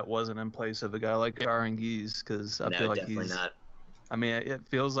hoping that wasn't in place of a guy like Aaron Geese, because I feel like definitely not. I mean, it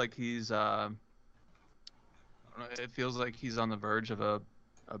feels like he's on the verge of a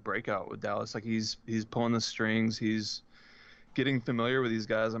breakout with Dallas. Like he's pulling the strings. He's getting familiar with these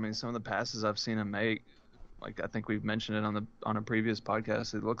guys. I mean, some of the passes I've seen him make, like I think we've mentioned it on a previous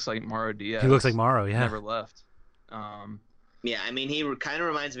podcast, it looks like Mauro Diaz. He looks like Mauro, yeah. Never left. Yeah, I mean, he kind of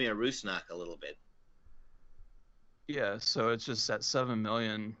reminds me of Rusnak a little bit. Yeah, so it's just at $7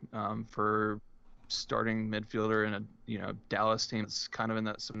 million for starting midfielder in a Dallas team that's kind of in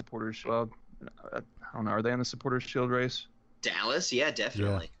that supporters shield. I don't know, are they in the supporters shield race? Dallas, yeah,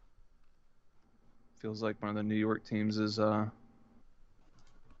 definitely. Yeah. Feels like one of the New York teams is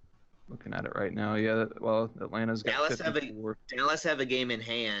looking at it right now. Yeah, well, Atlanta's got Dallas have a game in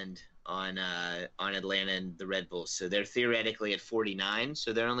hand on Atlanta and the Red Bulls, so they're theoretically at 49,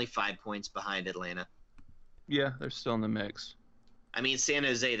 so they're only 5 points behind Atlanta. Yeah, they're still in the mix. I mean, San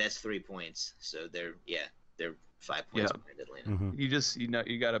Jose, that's 3 points, so they're 5 points behind Atlanta. Mm-hmm.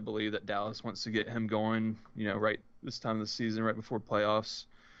 You got to believe that Dallas wants to get him going, right this time of the season, right before playoffs.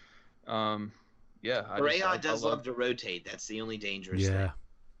 Correa does love to rotate. That's the only dangerous thing.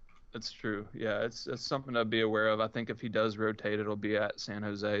 That's true. Yeah, it's something to be aware of. I think if he does rotate, it'll be at San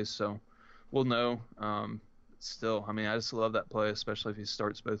Jose, so we'll know. Still, I mean, I just love that play, especially if he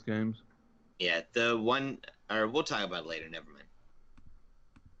starts both games. Yeah, we'll talk about it later. Never mind.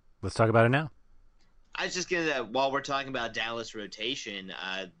 Let's talk about it now. I was just gonna, while we're talking about Dallas rotation,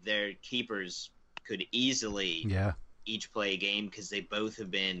 their keepers could easily each play a game because they've both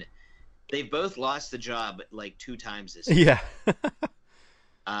lost the job like 2 times this year.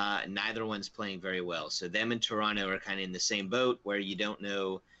 Yeah. Neither one's playing very well. So them and Toronto are kind of in the same boat where you don't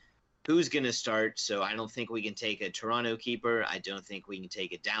know who's going to start. So I don't think we can take a Toronto keeper. I don't think we can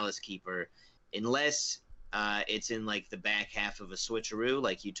take a Dallas keeper unless it's in like the back half of a switcheroo,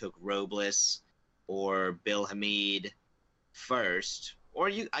 like you took Robles or Bill Hamid first. Or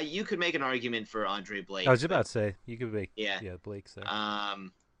you could make an argument for Andre Blake. I was about to say, you could make Blake's there.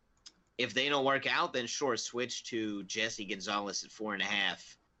 If they don't work out, then sure, switch to Jesse Gonzalez at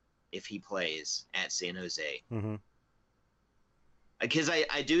 4.5 if he plays at San Jose. Mm-hmm. Because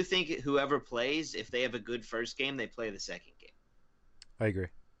I do think whoever plays, if they have a good first game, they play the second game. I agree.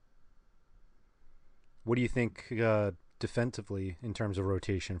 What do you think defensively in terms of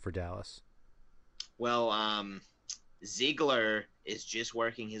rotation for Dallas? Well, Ziegler is just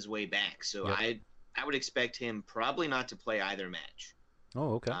working his way back, so Yep. I would expect him probably not to play either match.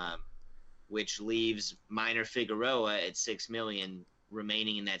 Oh, okay. Which leaves Minor Figueroa at $6 million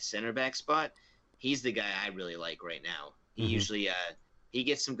remaining in that center back spot. He's the guy I really like right now. He usually he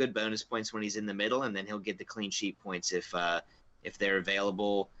gets some good bonus points when he's in the middle, and then he'll get the clean sheet points if they're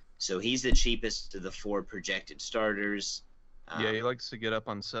available. So he's the cheapest of the 4 projected starters. Yeah, he likes to get up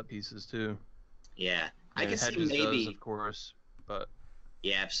on set pieces too. Yeah, I And can see Hedges maybe. does, of course, but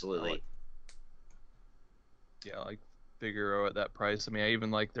Yeah, absolutely. I like Figueroa at that price. I mean, I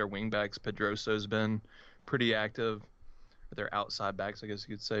even like their wingbacks. Pedroso's been pretty active. Or their outside backs, I guess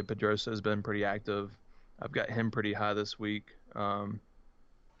you could say. Pedroso's been pretty active. I've got him pretty high this week. Yeah,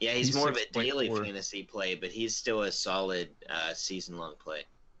 he's more of a daily 6.4. fantasy play, but he's still a solid season-long play.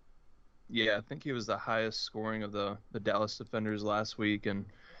 Yeah, I think he was the highest scoring of the Dallas defenders last week, and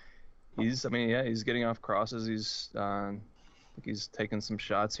he's getting off crosses. I think he's taking some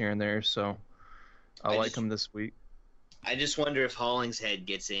shots here and there, so I like him this week. I just wonder if Hollingshead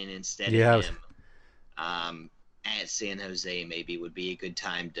gets in instead Yeah. of him. At San Jose maybe would be a good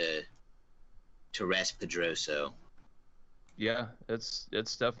time to rest Pedroso. Yeah, it's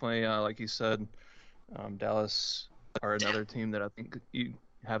definitely like you said, Dallas are another team that I think you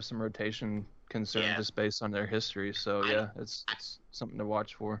have some rotation concern just based on their history. So it's something to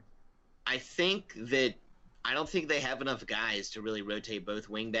watch for. I don't think they have enough guys to really rotate both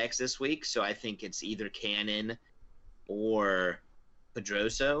wingbacks this week. So I think it's either Cannon or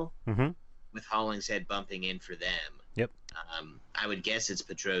Pedroso, with Hollingshead bumping in for them. Yep. I would guess it's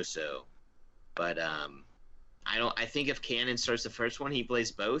Pedroso, but I think if Cannon starts the first one, he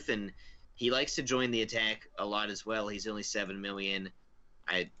plays both, and he likes to join the attack a lot as well. He's only $7 million.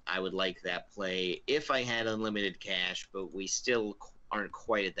 I would like that play if I had unlimited cash, but we still aren't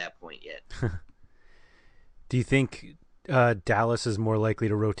quite at that point yet. Do you think Dallas is more likely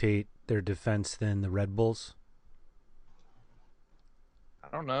to rotate their defense than the Red Bulls?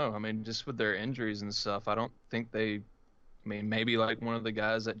 I don't know. I mean, just with their injuries and stuff, I don't think they. I mean, maybe like one of the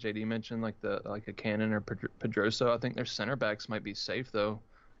guys that JD mentioned, like a Cannon or Pedroso. I think their center backs might be safe though.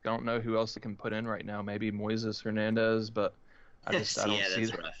 I don't know who else they can put in right now. Maybe Moises Hernandez, but I don't see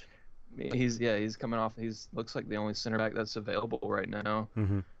that's that. rough. He's coming off. He's looks like the only center back that's available right now.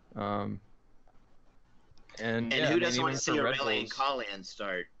 And who doesn't want to see Arella and Collan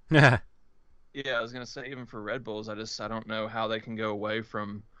start? Yeah, I was gonna say even for Red Bulls, I don't know how they can go away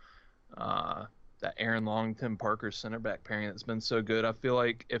from that Aaron Long, Tim Parker center back pairing that's been so good. I feel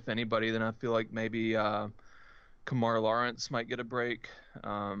like if anybody, then I feel like maybe Kamar Lawrence might get a break.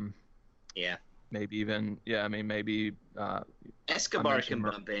 Yeah. Maybe even maybe Escobar can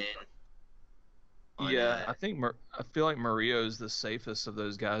bump in. I think I feel like Murillo's the safest of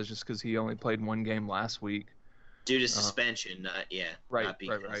those guys just because he only played one game last week. Due to suspension, not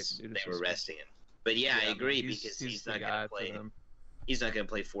because they were resting him. But I agree because he's not going to play. He's not going to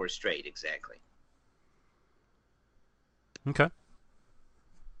play 4 straight, exactly. Okay.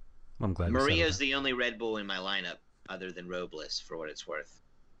 I'm glad. Murillo's the only Red Bull in my lineup other than Robles, for what it's worth.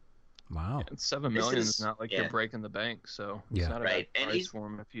 Wow. And $7 million is not like you're breaking the bank, so it's not a bad price for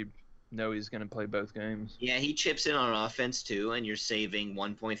him if you know he's going to play both games. Yeah, he chips in on offense too, and you're saving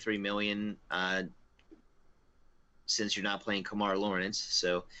 $1.3 million since you're not playing Kamar Lawrence.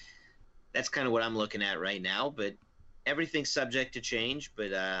 So that's kind of what I'm looking at right now. But everything's subject to change.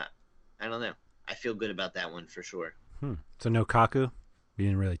 But I don't know. I feel good about that one for sure. So no Kaku? We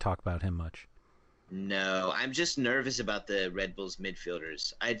didn't really talk about him much. No, I'm just nervous about the Red Bulls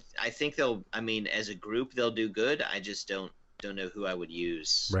midfielders. I think as a group they'll do good. I just don't know who I would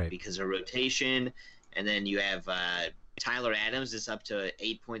use because of rotation. And then you have Tyler Adams is up to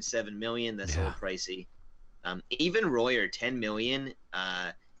 $8.7 million. That's a little pricey. Even Royer, $10 million.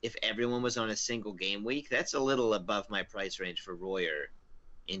 If everyone was on a single game week, that's a little above my price range for Royer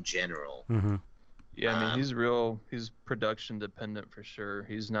in general. Yeah, I mean he's production dependent for sure.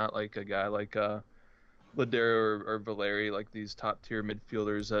 He's not like a guy like Ladero or Valeri, like these top tier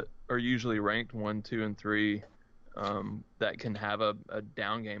midfielders that are usually ranked 1, 2, and 3, that can have a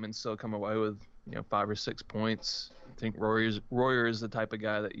down game and still come away with 5 or 6 points. I think Royer is the type of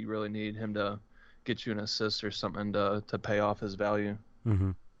guy that you really need him to get you an assist or something to pay off his value.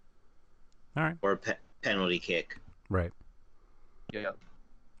 All right. Or a penalty kick. Right. Yeah.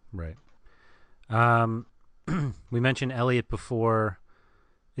 Right. We mentioned Elliott before.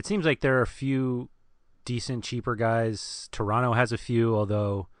 It seems like there are a few decent, cheaper guys. Toronto has a few,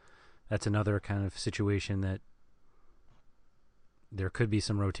 although that's another kind of situation that there could be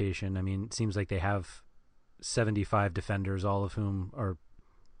some rotation. I mean, it seems like they have 75 defenders, all of whom are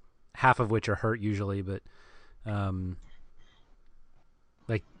half of which are hurt usually, but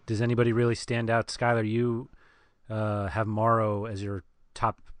like, does anybody really stand out? Skylar, you have Morrow as your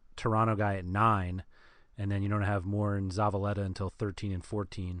top Toronto guy at 9, and then you don't have Moore and Zavaleta until 13 and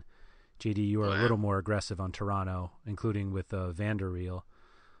 14. JD, you are a little more aggressive on Toronto, including with Vanderreel.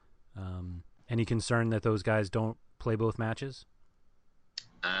 Any concern that those guys don't play both matches?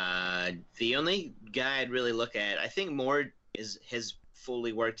 The only guy I'd really look at, I think Moore has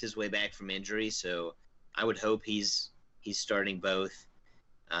fully worked his way back from injury, so I would hope he's starting both.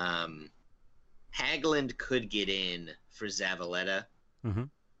 Hagelin could get in for Zavaleta. Mm-hmm.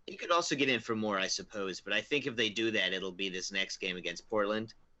 He could also get in for Moore, I suppose, but I think if they do that, it'll be this next game against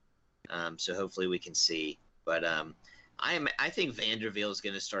Portland. So hopefully we can see. But I think Vanderveel is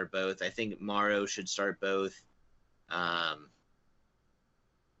going to start both. I think Morrow should start both.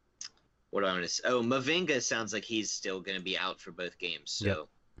 What do I want to say? Oh, Mavinga sounds like he's still going to be out for both games, so don't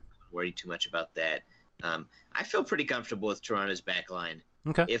worry too much about that. I feel pretty comfortable with Toronto's back line.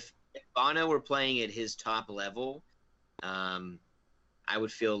 Okay. If Bono were playing at his top level, I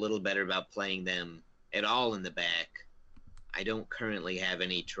would feel a little better about playing them at all in the back. I don't currently have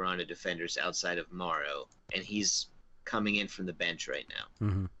any Toronto defenders outside of Morrow, and he's coming in from the bench right now.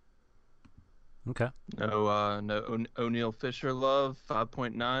 Mm-hmm. Okay. No O'Neal Fisher love,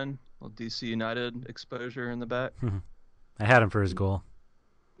 5.9. Little DC United exposure in the back. I had him for his goal.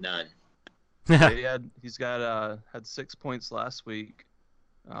 None. He's got had 6 points last week,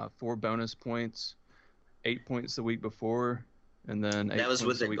 4 bonus points, 8 points the week before, and then 8 that was points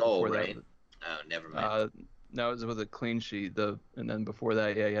with the a week goal, before right? that. Oh, never mind. No, it was with a clean sheet. And then before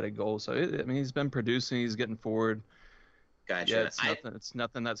that, he had a goal. So he's been producing. He's getting forward. Gotcha. Yeah, it's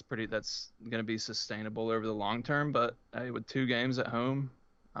nothing that's going to be sustainable over the long term. But hey, with 2 games at home,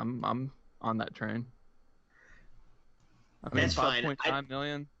 I'm on that train. I mean, That's fine. 5.9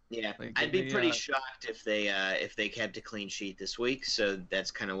 million. Yeah, Like, I'd give be me, pretty shocked if they kept a clean sheet this week. So that's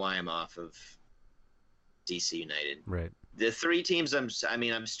kind of why I'm off of DC United. Right. The 3 teams I'm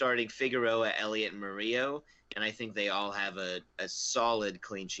starting Figueroa, Elliott, and Murillo, and I think they all have a solid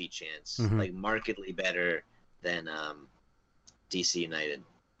clean sheet chance, like markedly better than DC United.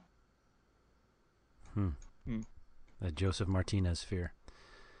 The Joseph Martinez fear.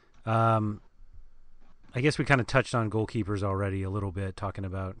 I guess we kind of touched on goalkeepers already a little bit, talking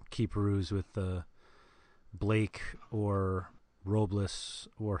about keeperoos with Blake or Robles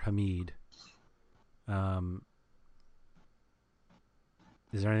or Hamid.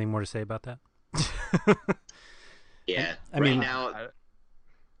 Is there anything more to say about that? Yeah. Right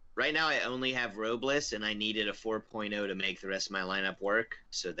now I only have Robles, and I needed a 4.0 to make the rest of my lineup work,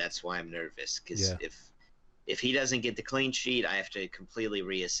 so that's why I'm nervous. Because if he doesn't get the clean sheet, I have to completely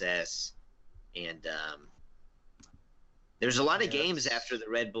reassess. And there's a lot of games after the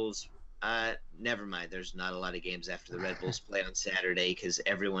Red Bulls. Never mind. There's not a lot of games after the Red Bulls play on Saturday because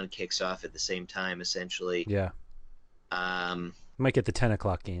everyone kicks off at the same time, essentially. Yeah. Might get the 10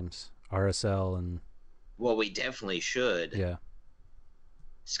 o'clock games, RSL and. Well, we definitely should. Yeah.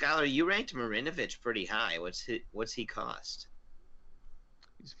 Skylar, you ranked Marinovic pretty high. What's he cost?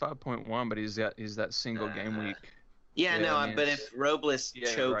 He's 5.1, but he's that single game week. Yeah, but if Robles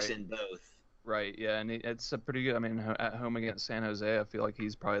chokes in both. Right, yeah, and it's a pretty good. I mean, at home against San Jose, I feel like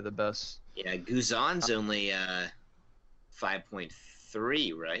he's probably the best. Yeah, Guzan's only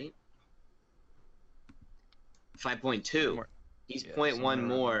 5.3, right? 5.2. He's 0.1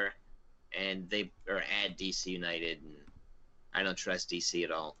 more, and they at DC United, and I don't trust DC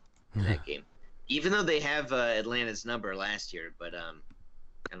at all in that game. Even though they have Atlanta's number last year, but I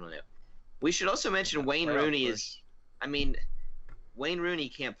don't know. We should also mention Wayne Rooney is. I mean, Wayne Rooney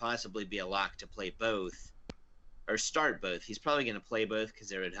can't possibly be a lock to play both or start both. He's probably going to play both because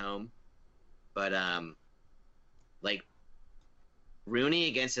they're at home. But, like, Rooney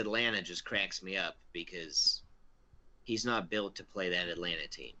against Atlanta just cracks me up because he's not built to play that Atlanta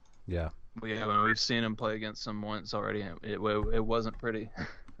team. Yeah. We've seen him play against them once already. It wasn't pretty.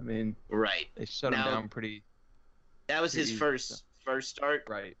 I mean, right. They shut him down pretty. That was his first start.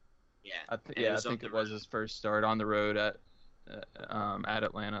 Right. Yeah. I think it was his first start on the road at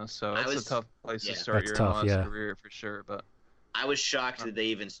Atlanta. So it's a tough place to start your MLS career for sure. But I was shocked that they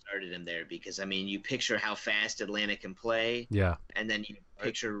even started him there because, I mean, you picture how fast Atlanta can play. Yeah. And then you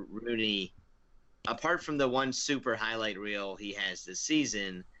picture Rooney, apart from the one super highlight reel he has this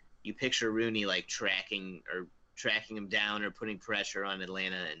season, you picture Rooney like tracking him down or putting pressure on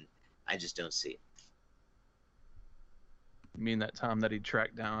Atlanta, and I just don't see it. You mean that time that he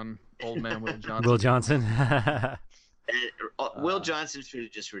tracked down old man Will Johnson? Will Johnson. Will Johnson should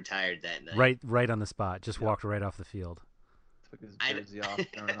have just retired that night. Right on the spot. Just walked right off the field. Took his jersey off.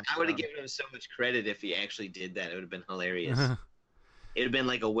 I would have given him so much credit if he actually did that. It would have been hilarious. It would have been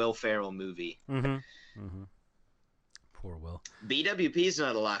like a Will Ferrell movie. Poor Will. BWP is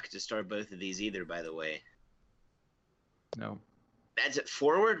not a lock to start both of these either, by the way. No. That's it.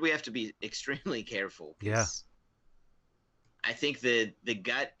 Forward, we have to be extremely careful. Yeah. I think the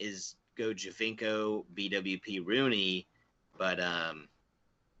gut is go Giovinco, BWP, Rooney, but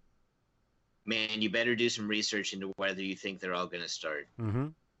man, you better do some research into whether you think they're all going to start.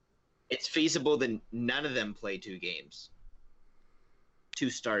 It's feasible that none of them play 2 games. 2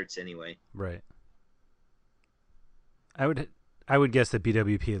 starts, anyway. Right. I would guess that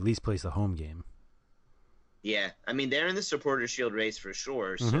BWP at least plays the home game. Yeah, I mean, they're in the Supporter Shield race for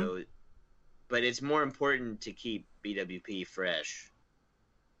sure, so, but it's more important to keep BWP fresh.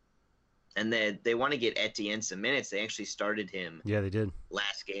 And they want to get Etienne some minutes. They actually started him. Yeah, they did.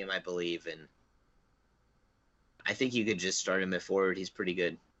 Last game, I believe, and I think you could just start him at forward. He's pretty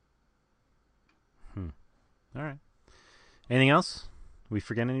good. All right. Anything else? We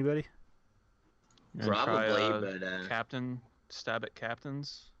forget anybody? Probably, but stab at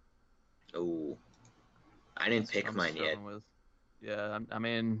captains. Oh, I didn't pick mine yet. With. Yeah, I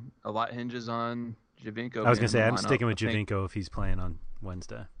mean, a lot hinges on Giovinco. I was gonna say I'm sticking with Giovinco if he's playing on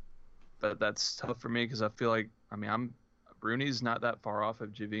Wednesday. But that's tough for me because I feel like Rooney's not that far off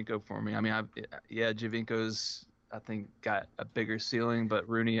of Giovinco for me. I mean, Giovinco's I think got a bigger ceiling, but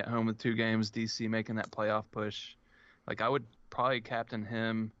Rooney at home with 2 games, DC making that playoff push. Like I would probably captain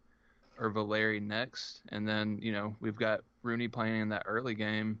him or Valeri next, and then we've got Rooney playing in that early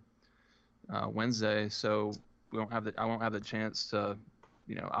game Wednesday, so I won't have the chance to,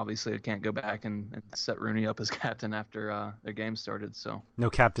 obviously I can't go back and set Rooney up as captain after their game started. So no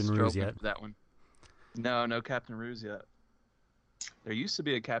Captain Ruse yet. That one. No Captain Ruse yet. There used to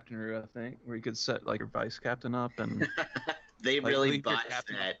be a Captain Ruse, I think, where you could set like your vice captain up and they really botched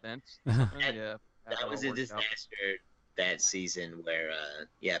that. Yeah, that was a disaster that season where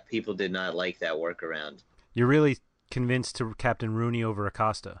people did not like that workaround. You're really convinced to captain Rooney over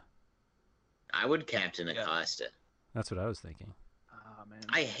Acosta? I would captain Acosta. That's what I was thinking. Oh, man.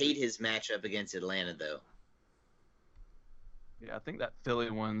 I hate his matchup against Atlanta, though. Yeah, I think that Philly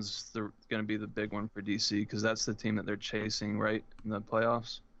one's going to be the big one for DC because that's the team that they're chasing, right, in the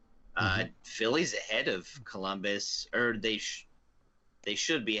playoffs. Philly's ahead of Columbus, or they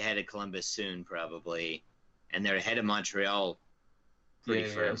should be ahead of Columbus soon, probably, and they're ahead of Montreal. Pretty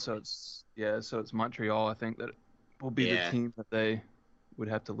firm. So it's Montreal. I think that will be the team that they would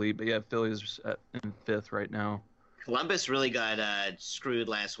have to lead. But yeah, Philly's in 5th right now. Columbus really got screwed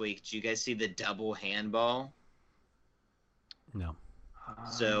last week. Did you guys see the double handball? No.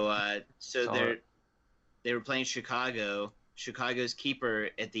 So they were playing Chicago. Chicago's keeper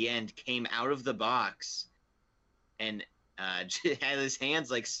at the end came out of the box and had his hands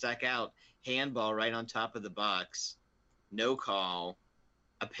like stuck out. Handball right on top of the box. No call.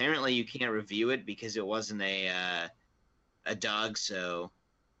 Apparently you can't review it because it wasn't a dog so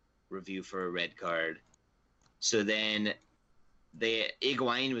review for a red card. So then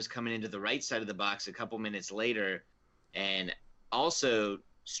Higuain was coming into the right side of the box a couple minutes later and also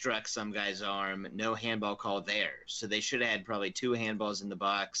struck some guy's arm. No handball call there. So they should have had probably 2 handballs in the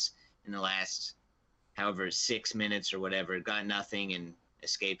box in the last 6 minutes or whatever. Got nothing and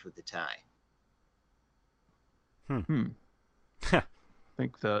escaped with the tie. I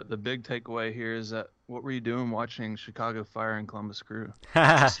think the big takeaway here is that what were you doing watching Chicago Fire and Columbus Crew?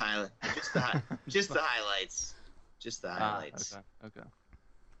 Just the highlights. Just the highlights. Okay.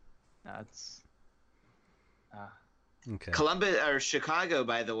 That's okay. Columbus or Chicago,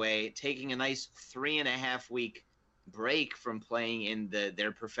 by the way, taking a nice 3.5 week break from playing in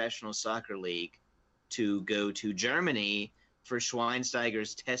their professional soccer league to go to Germany for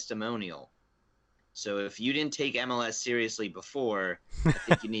Schweinsteiger's testimonial. So if you didn't take MLS seriously before, I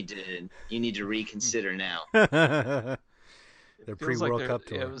think you need to reconsider now. Their pre-World Cup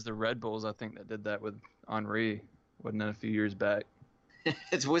tour. Yeah, it was the Red Bulls, I think, that did that with Henry, wasn't it, a few years back?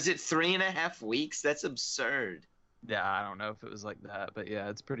 Was it 3.5 weeks? That's absurd. Yeah, I don't know if it was like that, but yeah,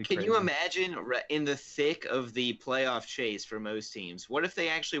 it's pretty Can crazy. you imagine in the thick of the playoff chase for most teams? What if they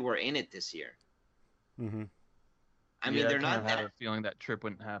actually were in it this year? Mm-hmm. I mean, they're not. I had a feeling that trip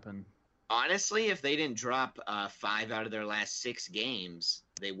wouldn't happen. Honestly, if they didn't drop 5 out of their last 6 games,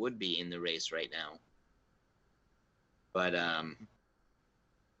 they would be in the race right now. But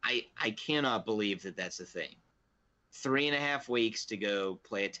I cannot believe that that's a thing. 3.5 weeks to go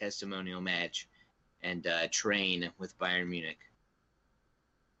play a testimonial match, and train with Bayern Munich.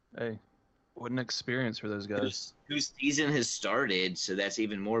 Hey, what an experience for those guys. Whose season has started, so that's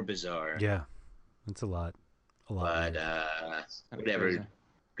even more bizarre. Yeah, it's a lot. But whatever.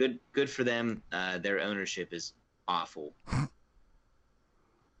 Crazy. Good for them. Their ownership is awful.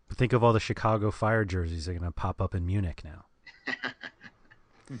 But think of all the Chicago Fire jerseys that are going to pop up in Munich now.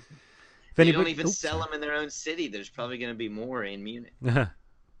 They don't even sell them in their own city. There's probably going to be more in Munich.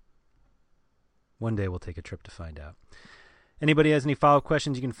 One day we'll take a trip to find out. Anybody has any follow-up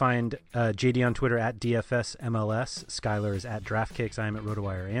questions, you can find JD on Twitter at DFSMLS. Skylar is at DraftKicks. I am at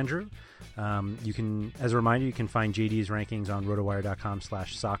RotoWire Andrew. You can, as a reminder, you can find JD's rankings on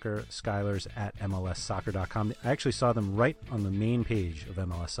rotowire.com/soccer. Skylar's at MLSsoccer.com. I actually saw them right on the main page of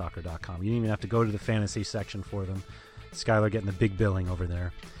MLSsoccer.com. You didn't even have to go to the fantasy section for them. Skylar getting the big billing over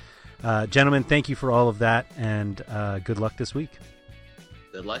there. Gentlemen, thank you for all of that, and good luck this week.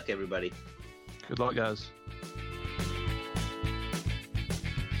 Good luck, everybody. Good luck, guys.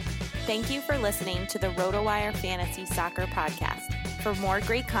 Thank you for listening to the RotoWire Fantasy Soccer Podcast. For more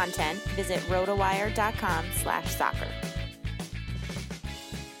great content, visit rotowire.com/soccer.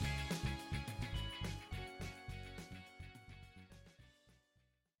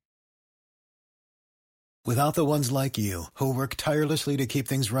 Without the ones like you, who work tirelessly to keep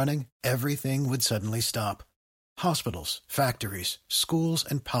things running, everything would suddenly stop. Hospitals, factories, schools,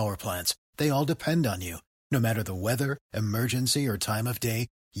 and power plants, they all depend on you. No matter the weather, emergency, or time of day,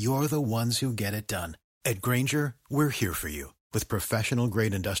 you're the ones who get it done. At Grainger, we're here for you with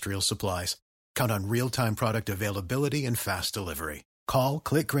professional-grade industrial supplies. Count on real-time product availability and fast delivery. Call,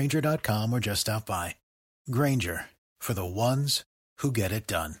 click Grainger.com, or just stop by. Grainger, for the ones who get it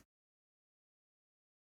done.